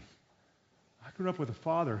my pain. I grew up with a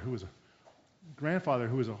father who was a grandfather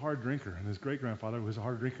who was a hard drinker, and his great-grandfather who was a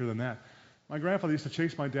hard drinker than that. My grandfather used to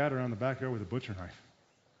chase my dad around the backyard with a butcher knife.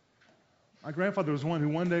 My grandfather was the one who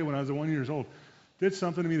one day when I was 1 year old did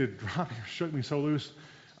something to me that dropped me or shook me so loose.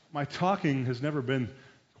 My talking has never been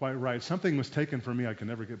quite right. Something was taken from me I could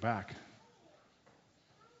never get back.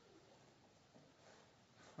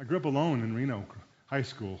 I grew up alone in Reno High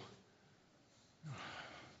School.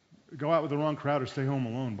 Go out with the wrong crowd or stay home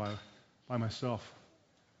alone by myself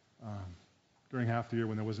during half the year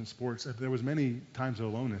when there wasn't sports. There was many times of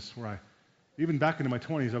aloneness where even back into my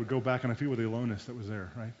 20s, I would go back and I feel the aloneness that was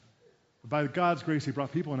there, right? But by God's grace, He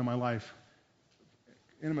brought people into my life,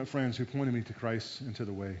 intimate friends who pointed me to Christ and to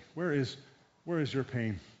the way. Where is your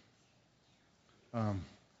pain?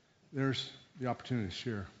 There's the opportunity to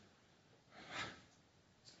share.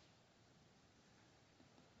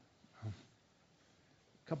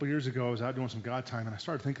 A couple years ago, I was out doing some God time, and I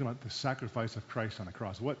started thinking about the sacrifice of Christ on the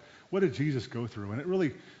cross. What did Jesus go through? And it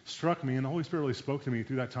really struck me, and the Holy Spirit really spoke to me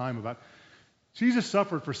through that time about Jesus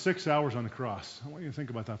suffered for 6 hours on the cross. I want you to think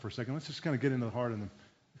about that for a second. Let's just kind of get into the heart and the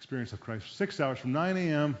experience of Christ. 6 hours from 9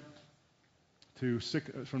 a.m. to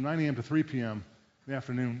 3 p.m. in the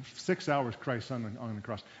afternoon. 6 hours Christ on the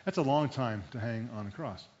cross. That's a long time to hang on the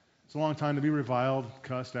cross. It's a long time to be reviled,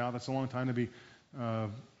 cussed out. That's a long time to be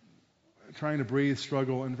trying to breathe,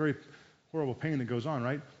 struggle, and very horrible pain that goes on,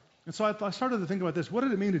 right? And so I started to think about this. What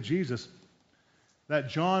did it mean to Jesus that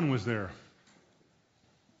John was there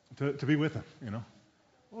to be with him, you know?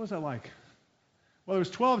 What was that like? Well, there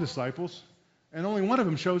was 12 disciples, and only one of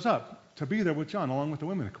them shows up to be there with John, along with the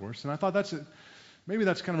women, of course. And I thought maybe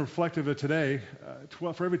that's kind of reflective of today.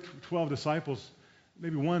 For every 12 disciples,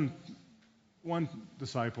 maybe one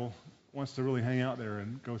disciple wants to really hang out there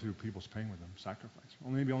and go through people's pain with them, sacrifice.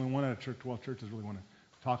 Well, maybe only one out of 12 churches really want to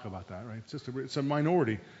talk about that, right? It's a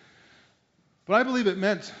minority. But I believe it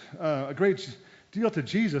meant a great deal to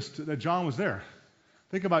Jesus that John was there.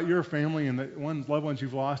 Think about your family and the loved ones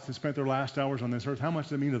you've lost and spent their last hours on this earth. How much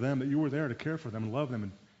did it mean to them that you were there to care for them and love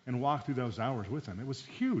them and walk through those hours with them? It was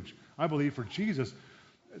huge, I believe, for Jesus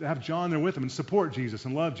to have John there with him and support Jesus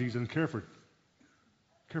and love Jesus and care for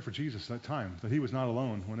Jesus that time, that he was not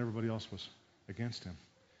alone when everybody else was against him.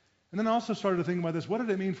 And then I also started to think about this. What did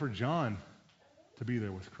it mean for John to be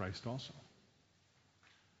there with Christ also?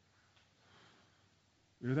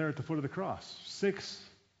 You're there at the foot of the cross, 6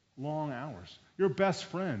 long hours. Your best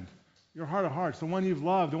friend, your heart of hearts, the one you've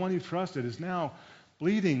loved, the one you've trusted, is now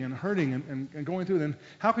bleeding and hurting and going through. Then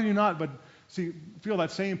how can you not but feel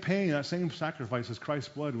that same pain, that same sacrifice as Christ's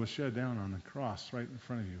blood was shed down on the cross right in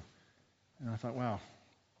front of you? And I thought, wow,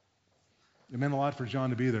 it meant a lot for John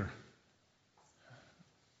to be there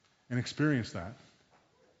and experience that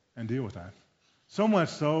and deal with that. So much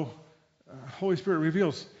so, Holy Spirit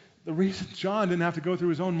reveals the reason John didn't have to go through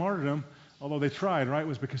his own martyrdom, although they tried, right,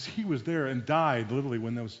 was because he was there and died literally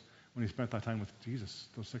when he spent that time with Jesus,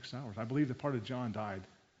 those 6 hours. I believe that part of John died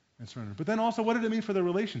and surrendered. But then also, what did it mean for their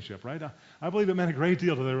relationship, right? I believe it meant a great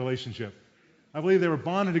deal to their relationship. I believe they were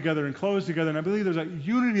bonded together and close together, and I believe there's a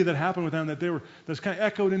unity that happened with them that's kind of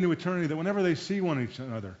echoed into eternity, that whenever they see one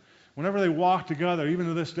another, whenever they walk together, even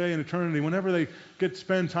to this day in eternity, whenever they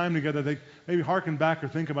spend time together, they maybe hearken back or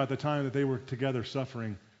think about the time that they were together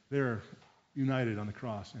suffering. They're united on the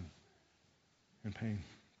cross in pain.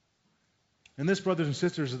 And this, brothers and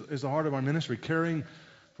sisters, is the heart of our ministry, caring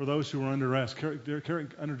for those who are under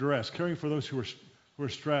duress, caring for those who are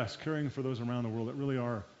stressed, caring for those around the world that really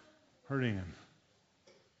are hurting and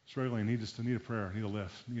struggling, need a prayer, need a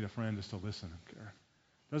lift, need a friend just to listen and care.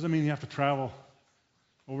 Doesn't mean you have to travel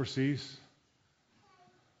overseas.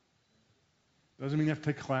 Doesn't mean you have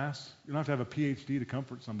to take a class. You don't have to have a PhD to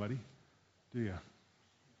comfort somebody, do you?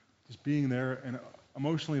 Just being there and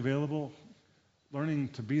emotionally available, learning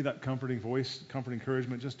to be that comforting voice, comforting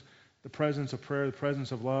encouragement, just the presence of prayer, the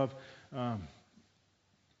presence of love,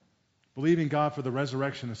 believing God for the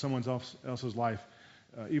resurrection of someone else's life,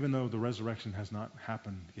 even though the resurrection has not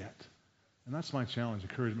happened yet. And that's my challenge,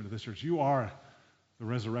 encouragement to this church. You are the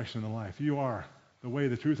resurrection and the life. You are the way,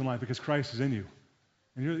 the truth, and life because Christ is in you.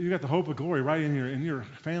 And you got the hope of glory right in your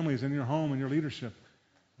families, in your home, in your leadership.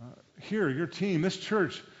 Here, your team, this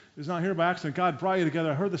church is not here by accident. God brought you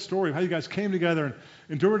together. I heard the story of how you guys came together and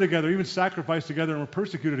endured together, even sacrificed together and were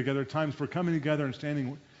persecuted together at times for coming together and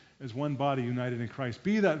standing as one body united in Christ.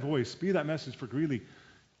 Be that voice. Be that message for Greeley.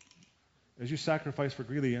 As you sacrifice for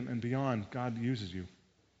Greeley and beyond, God uses you.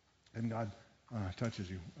 And God touches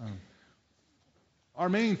you. Our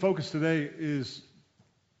main focus today is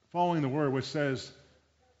following the word, which says,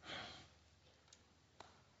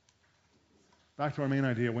 back to our main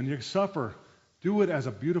idea, when you suffer, do it as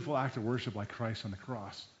a beautiful act of worship like Christ on the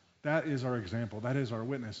cross. That is our example. That is our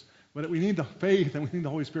witness. But we need the faith and we need the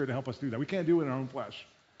Holy Spirit to help us do that. We can't do it in our own flesh.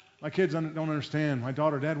 My kids don't understand. My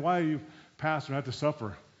daughter, Dad, why you pastor have to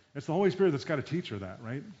suffer? It's the Holy Spirit that's got to teach her that,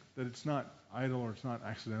 right? That it's not idle or it's not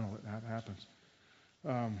accidental. That happens.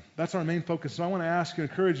 That's our main focus. So I want to ask you,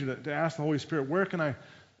 encourage you to ask the Holy Spirit, where can I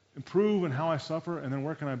improve in how I suffer, and then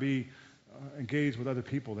where can I be engaged with other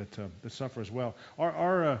people that suffer as well.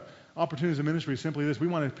 Our opportunities in ministry is simply this. We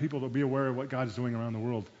want people to be aware of what God is doing around the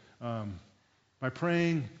world by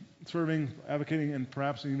praying, serving, advocating, and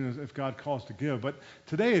perhaps even if God calls to give. But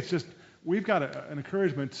today it's just we've got an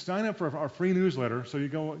encouragement. Sign up for our free newsletter so you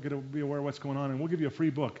get to be aware of what's going on, and we'll give you a free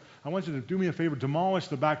book. I want you to do me a favor, demolish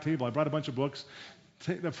the back table. I brought a bunch of books.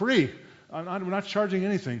 They're free. We're not charging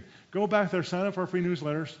anything. Go back there, sign up for our free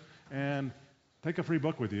newsletters, and take a free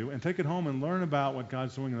book with you, and take it home and learn about what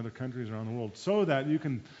God's doing in other countries around the world so that you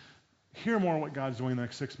can hear more what God's doing the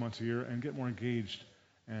next 6 months a year and get more engaged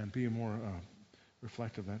and be more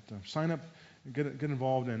reflective of that. Sign up, get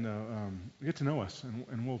involved, and get to know us,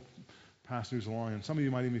 and we'll pass news along. And some of you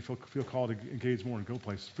might even feel called to engage more and go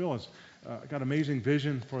places. Phil has got amazing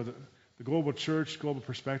vision for the global church, global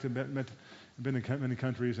perspective, been in many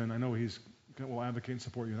countries, and I know will advocate and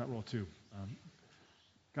support you in that role too.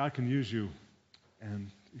 God can use you,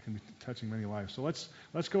 and you can be touching many lives. So let's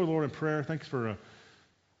go to the Lord in prayer. Thanks for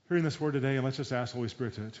hearing this word today, and let's just ask the Holy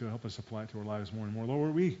Spirit to help us apply it to our lives more and more.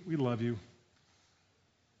 Lord, we love you.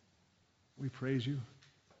 We praise you.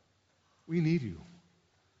 We need you.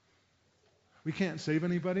 We can't save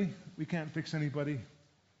anybody. We can't fix anybody.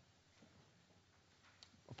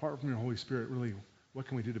 Apart from your Holy Spirit, really, what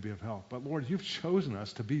can we do to be of help? But Lord, you've chosen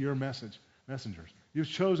us to be your messengers. You've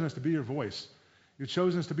chosen us to be your voice. You've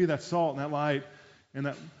chosen us to be that salt and that light and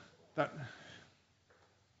that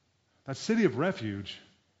city of refuge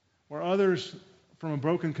where others from a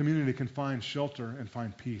broken community can find shelter and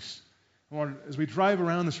find peace. Lord, as we drive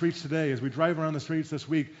around the streets today, as we drive around the streets this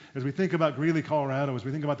week, as we think about Greeley, Colorado, as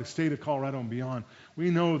we think about the state of Colorado and beyond, we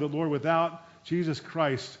know that, Lord, without Jesus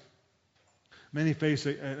Christ, many face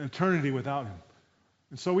an eternity without him.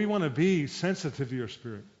 And so we want to be sensitive to your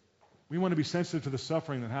Spirit. We want to be sensitive to the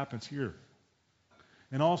suffering that happens here.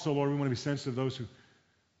 And also, Lord, we want to be sensitive to those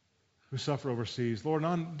who suffer overseas. Lord,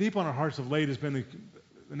 deep on our hearts of late has been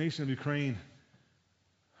the nation of Ukraine,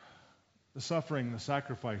 the suffering, the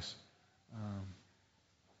sacrifice.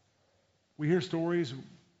 We hear stories,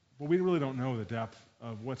 but we really don't know the depth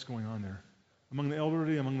of what's going on there. Among the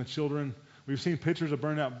elderly, among the children, we've seen pictures of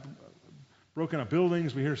broken up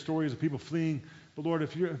buildings. We hear stories of people fleeing. But Lord,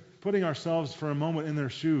 if you're putting ourselves for a moment in their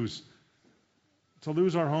shoes, to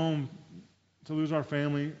lose our home, to lose our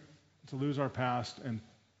family, to lose our past, and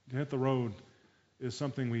to hit the road is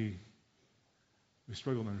something we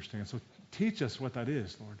struggle to understand. So teach us what that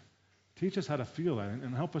is, Lord. Teach us how to feel that,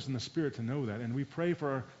 and help us in the Spirit to know that. And we pray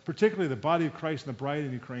for particularly the body of Christ and the bride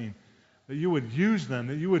in Ukraine, that you would use them,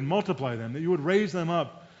 that you would multiply them, that you would raise them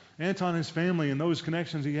up, Anton and his family and those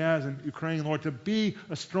connections he has in Ukraine, Lord, to be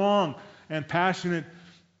a strong and passionate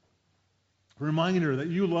reminder that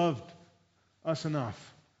you loved us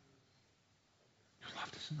enough. You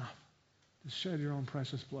loved us enough to shed your own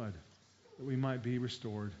precious blood that we might be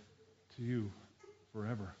restored to you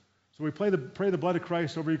forever. So we pray the blood of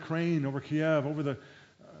Christ over Ukraine, over Kiev, over the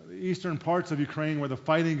eastern parts of Ukraine where the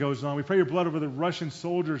fighting goes on. We pray your blood over the Russian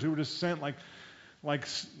soldiers who were just sent like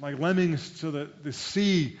lemmings to the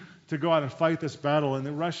sea to go out and fight this battle. And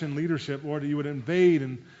the Russian leadership, Lord, that you would invade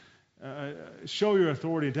and show your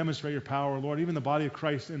authority and demonstrate your power. Lord, even the body of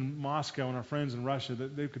Christ in Moscow and our friends in Russia,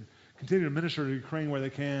 that they could continue to minister to Ukraine where they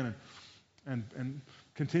can and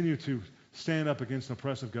continue to stand up against an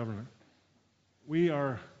oppressive government. We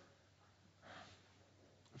are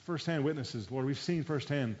firsthand witnesses, Lord. We've seen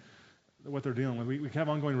firsthand what they're dealing with. We have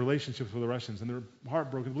ongoing relationships with the Russians, and they're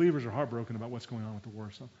heartbroken. Believers are heartbroken about what's going on with the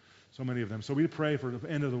war, so many of them. So we pray for the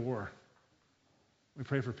end of the war. We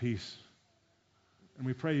pray for peace. And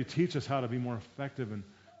we pray you teach us how to be more effective and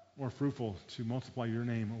more fruitful to multiply your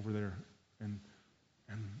name over there and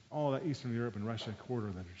all that Eastern Europe and Russia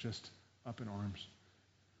corridor that are just up in arms.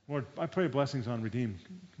 Lord, I pray blessings on Redeemed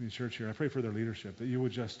Community Church here. I pray for their leadership, that you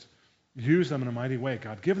would just use them in a mighty way,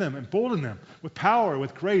 God. Give them, embolden them with power,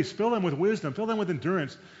 with grace. Fill them with wisdom. Fill them with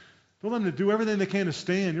endurance. Fill them to do everything they can to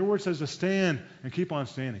stand. Your word says to stand and keep on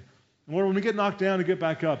standing. And Lord, when we get knocked down, to get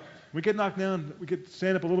back up. When we get knocked down, we get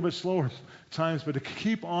stand up a little bit slower at times, but to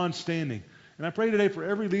keep on standing. And I pray today for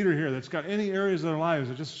every leader here that's got any areas of their lives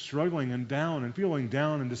that are just struggling and down and feeling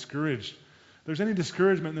down and discouraged. If there's any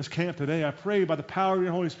discouragement in this camp today, I pray by the power of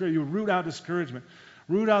your Holy Spirit, you would root out discouragement,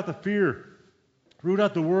 root out the fear, root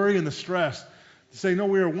out the worry and the stress. To say, no,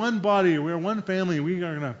 we are one body, we are one family, we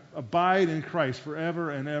are going to abide in Christ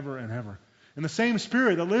forever and ever and ever. And the same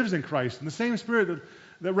Spirit that lives in Christ, and the same Spirit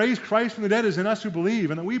that raised Christ from the dead is in us who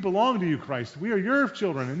believe, and that we belong to you, Christ. We are your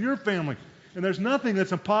children and your family. And there's nothing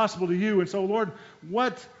that's impossible to you. And so, Lord,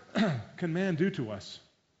 what can man do to us?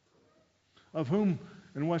 Of whom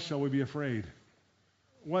and what shall we be afraid?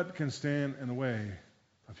 What can stand in the way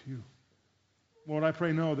of you? Lord, I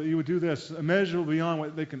pray, no, that you would do this immeasurably beyond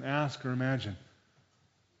what they can ask or imagine.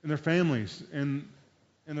 In their families, in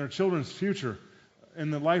their children's future,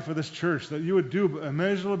 in the life of this church, that you would do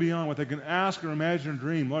immeasurably beyond what they can ask or imagine or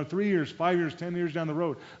dream. Lord, 3 years, 5 years, 10 years down the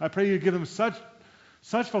road, I pray you give them such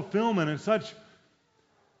fulfillment and such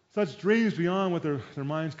dreams beyond what their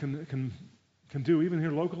minds can do, even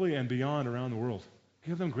here locally and beyond around the world.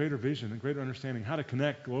 Give them greater vision and greater understanding, how to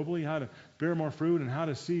connect globally, how to bear more fruit, and how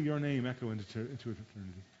to see your name echo into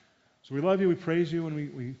eternity. So we love you, we praise you, and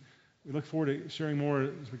we look forward to sharing more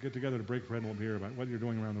as we get together to break bread and we'll hear about what you're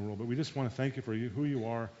doing around the world. But we just want to thank you for who you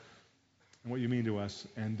are and what you mean to us,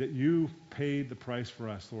 and that you paid the price for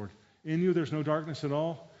us, Lord. In you there's no darkness at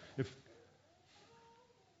all.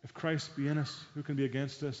 If Christ be in us, who can be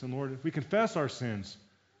against us? And Lord, if we confess our sins,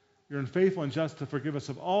 you're unfaithful and just to forgive us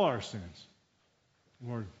of all our sins.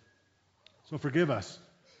 Lord, so forgive us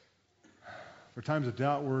for times of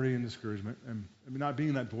doubt, worry, and discouragement, and not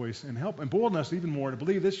being that voice, and help embolden us even more to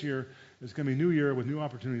believe this year is going to be a new year with new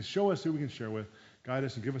opportunities. Show us who we can share with, guide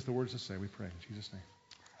us, and give us the words to say. We pray in Jesus'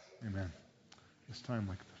 name. Amen. This time,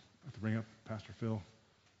 I have to bring up Pastor Phil.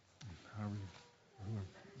 Whoever.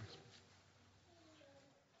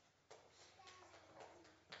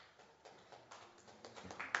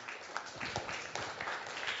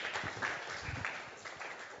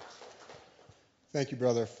 Thank you,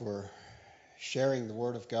 brother, for sharing the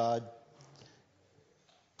Word of God.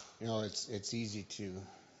 You know, it's easy to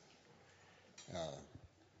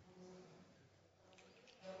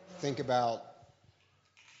think about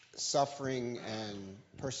suffering and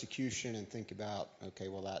persecution and think about, okay,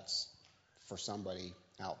 well, that's for somebody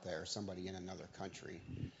out there, somebody in another country.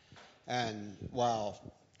 And while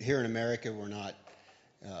here in America we're not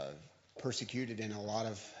persecuted in a lot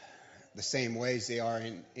of the same ways they are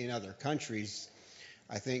in other countries,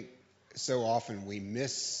 I think so often we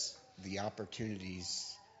miss the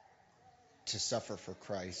opportunities to suffer for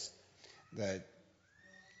Christ, that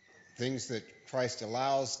things that Christ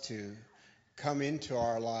allows to come into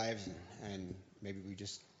our lives, and maybe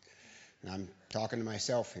and I'm talking to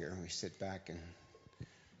myself here, we sit back and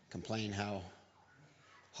complain how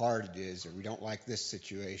hard it is, or we don't like this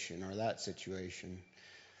situation or that situation,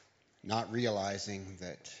 not realizing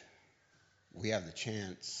that we have the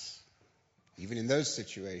chance, even in those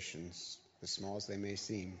situations, as small as they may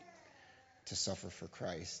seem, to suffer for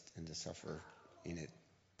Christ and to suffer in it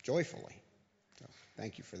joyfully. So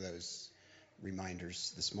thank you for those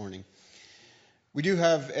reminders this morning. We do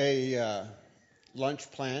have a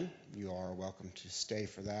lunch plan. You are welcome to stay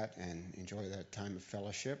for that and enjoy that time of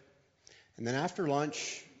fellowship. And then after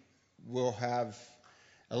lunch, we'll have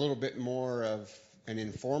a little bit more of an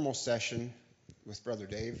informal session with Brother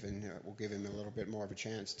Dave, and we'll give him a little bit more of a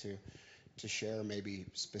chance to share maybe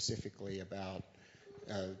specifically about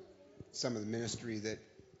some of the ministry that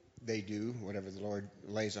they do, whatever the Lord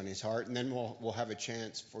lays on his heart. And then we'll have a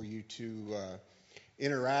chance for you to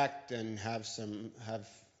interact and have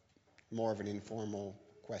more of an informal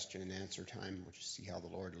question and answer time. We'll just see how the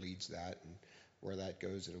Lord leads that, and where that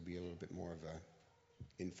goes, it'll be a little bit more of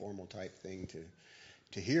a informal type thing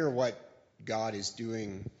to hear what God is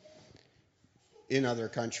doing in other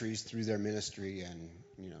countries through their ministry, and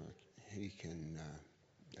he can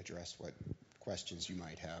address what questions you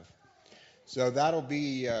might have. So that'll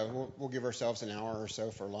be, we'll give ourselves an hour or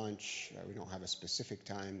so for lunch. We don't have a specific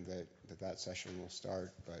time that session will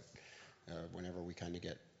start, but whenever we kind of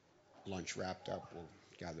get lunch wrapped up, we'll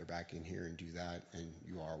gather back in here and do that, and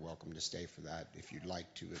you are welcome to stay for that if you'd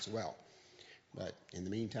like to as well. But in the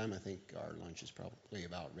meantime, I think our lunch is probably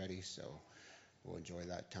about ready, so we'll enjoy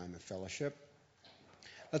that time of fellowship.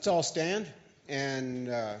 Let's all stand, and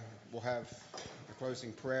we'll have a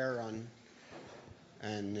closing prayer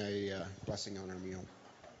and a blessing on our meal.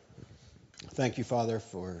 Thank you, Father,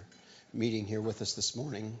 for meeting here with us this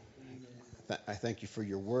morning. I thank you for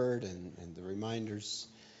your word and the reminders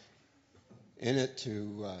in it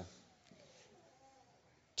to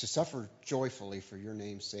suffer joyfully for your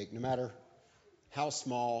name's sake, no matter how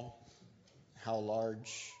small, how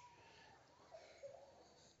large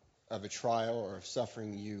of a trial or of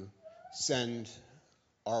suffering you send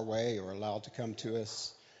our way or allow to come to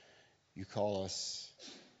us. You call us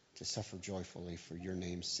to suffer joyfully for your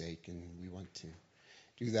name's sake, and we want to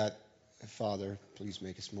do that. Father, please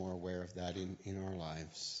make us more aware of that in our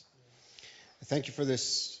lives. I thank you for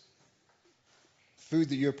this food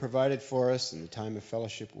that you have provided for us and the time of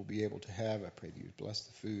fellowship we'll be able to have. I pray that you would bless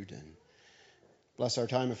the food and bless our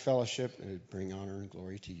time of fellowship and bring honor and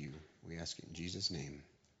glory to you. We ask it in Jesus' name.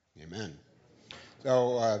 Amen.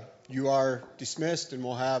 So you are dismissed, and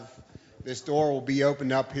we'll have this door will be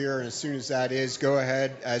opened up here, and as soon as that is, go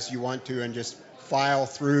ahead as you want to and just file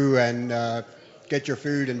through and get your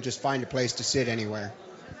food and just find a place to sit anywhere.